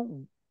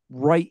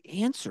right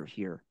answer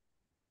here.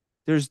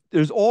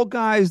 There's all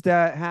guys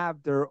that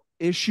have their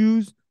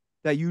issues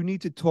that you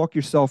need to talk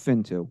yourself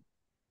into.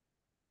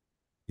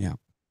 Yeah.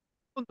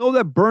 I don't know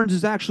that Burns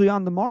is actually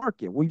on the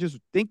market. We just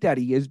think that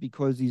he is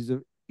because he's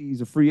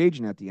a free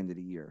agent at the end of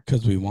the year.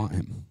 Because we want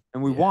him.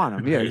 And we want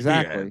him. Yeah,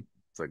 exactly. Yeah.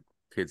 It's like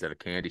kids at a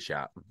candy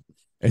shop.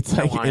 It's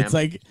like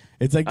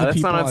the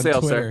people on sale,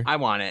 Twitter. Sir. I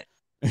want it.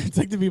 It's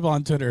like the people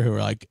on Twitter who are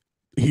like,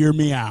 hear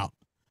me out.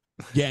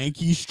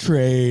 Yankees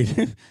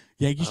trade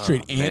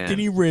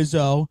Anthony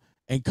Rizzo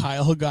and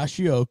Kyle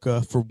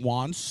Higashioka for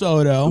Juan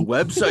Soto. The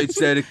website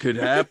said it could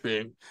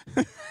happen.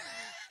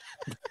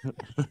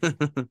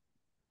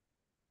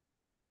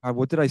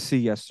 What did I see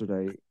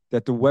yesterday?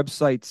 That the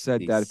website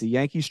said that if the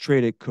Yankees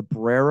traded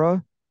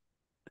Pereira,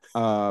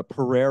 the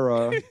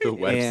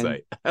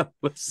website.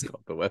 Let's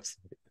go the website.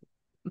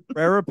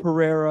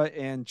 Pereira,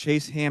 and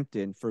Chase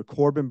Hampton for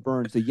Corbin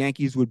Burns, the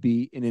Yankees would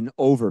be in an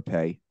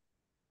overpay.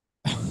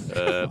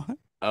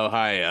 Oh,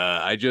 hi.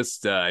 I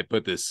just I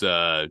put this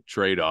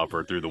trade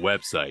offer through the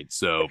website,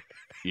 so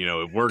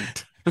it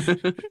worked.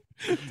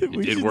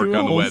 It did work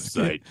on the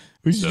website.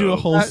 We should do a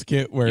whole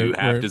skit where you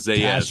have to say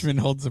Cashman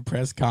holds a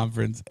press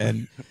conference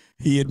and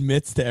he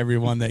admits to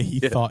everyone that he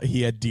thought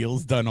he had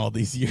deals done all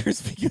these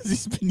years because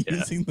he's been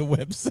using the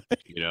website.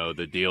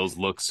 The deals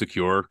look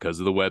secure because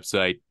of the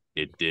website.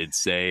 It did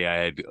say I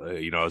had,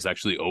 I was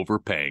actually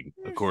overpaying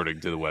according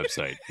to the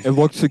website. It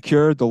looked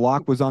secure. The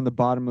lock was on the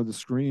bottom of the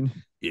screen.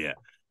 Yeah.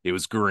 It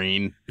was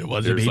green. It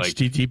wasn't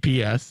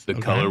HTTPS. The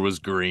color was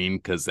green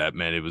because that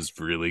meant it was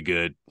really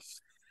good.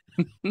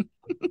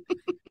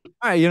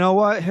 All right, you know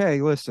what? Hey,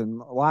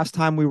 listen, last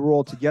time we were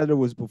all together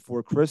was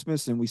before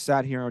Christmas, and we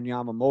sat here on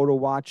Yamamoto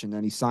watch, and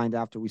then he signed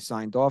after we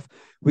signed off.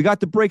 We got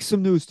to break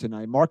some news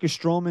tonight. Marcus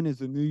Stroman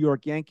is a New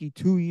York Yankee,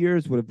 2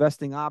 years with a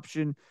vesting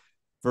option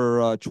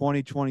for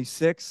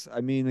 2026.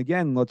 I mean,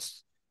 again,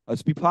 let's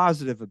be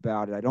positive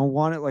about it. I don't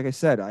want it. Like I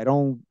said, I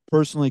don't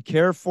personally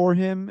care for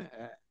him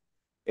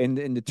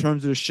in the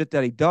terms of the shit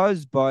that he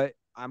does, but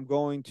I'm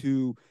going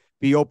to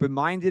be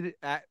open-minded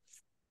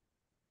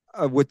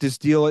with this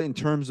deal in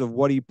terms of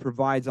what he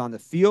provides on the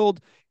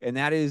field. And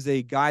that is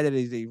a guy that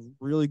is a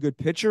really good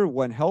pitcher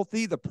when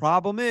healthy. The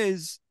problem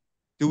is,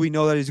 do we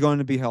know that he's going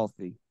to be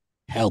healthy?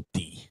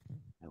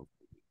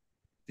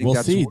 We'll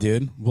see,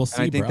 dude. We'll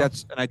see, and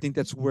I think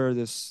that's where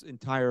this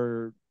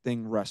entire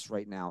thing rests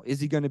right now. Is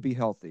he going to be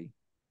healthy?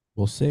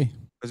 We'll see.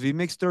 Because if he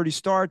makes 30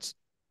 starts,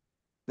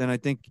 then I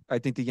think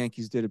the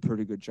Yankees did a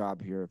pretty good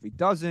job here. If he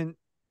doesn't,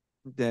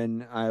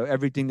 then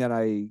everything that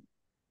I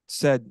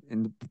said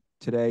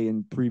today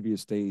and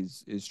previous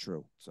days is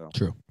true. So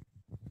true.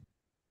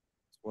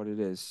 That's what it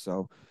is.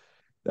 So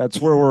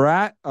that's where we're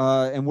at,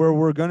 and where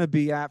we're going to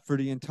be at for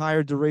the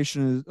entire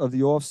duration of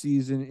the off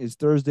season is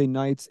Thursday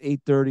nights,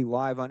 8:30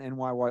 live on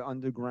NYY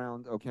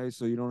Underground. Okay,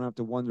 so you don't have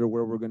to wonder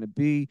where we're going to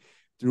be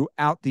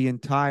throughout the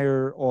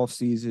entire off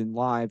season,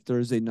 live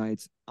Thursday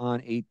nights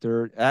on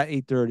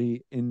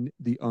 8:30 in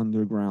the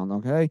Underground.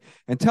 Okay,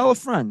 and tell a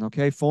friend.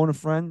 Okay, phone a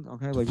friend.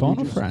 Okay, like phone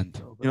a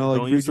friend. You know, like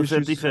don't use the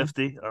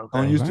 50-50. Okay.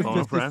 Don't use the Phone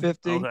a friend.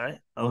 50-50.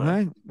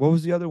 Okay. What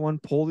was the other one?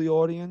 Poll the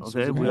audience.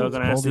 Okay, we are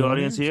going to ask the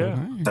audience here.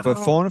 Okay.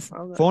 But phone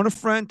a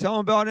friend. Tell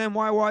them about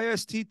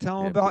NYYST.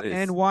 Tell them about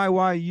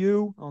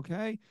NYYU.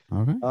 Okay.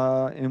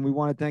 Okay. And we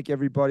want to thank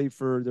everybody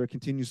for their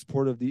continued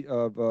support of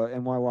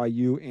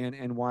NYYU and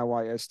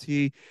NYYST.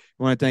 We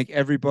want to thank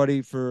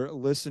everybody for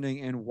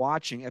listening and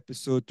watching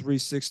episode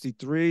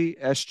 363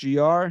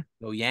 SGR.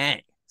 Go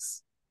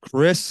Yanks.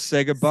 Chris,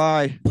 say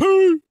goodbye.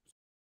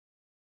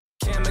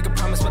 Can't make a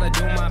promise, but I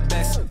do my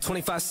best.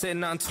 25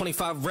 sitting on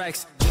 25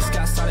 racks. Just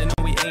got started,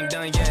 no, we ain't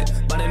done yet.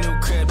 Bought a new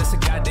crib, that's a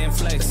goddamn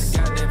flex.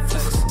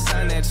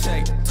 Sign that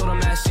check. Told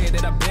them last year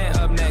that I been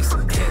up next.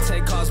 Can't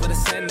take calls, but I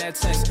send that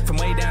text. From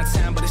way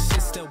downtown, but the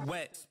shit's still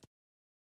wet.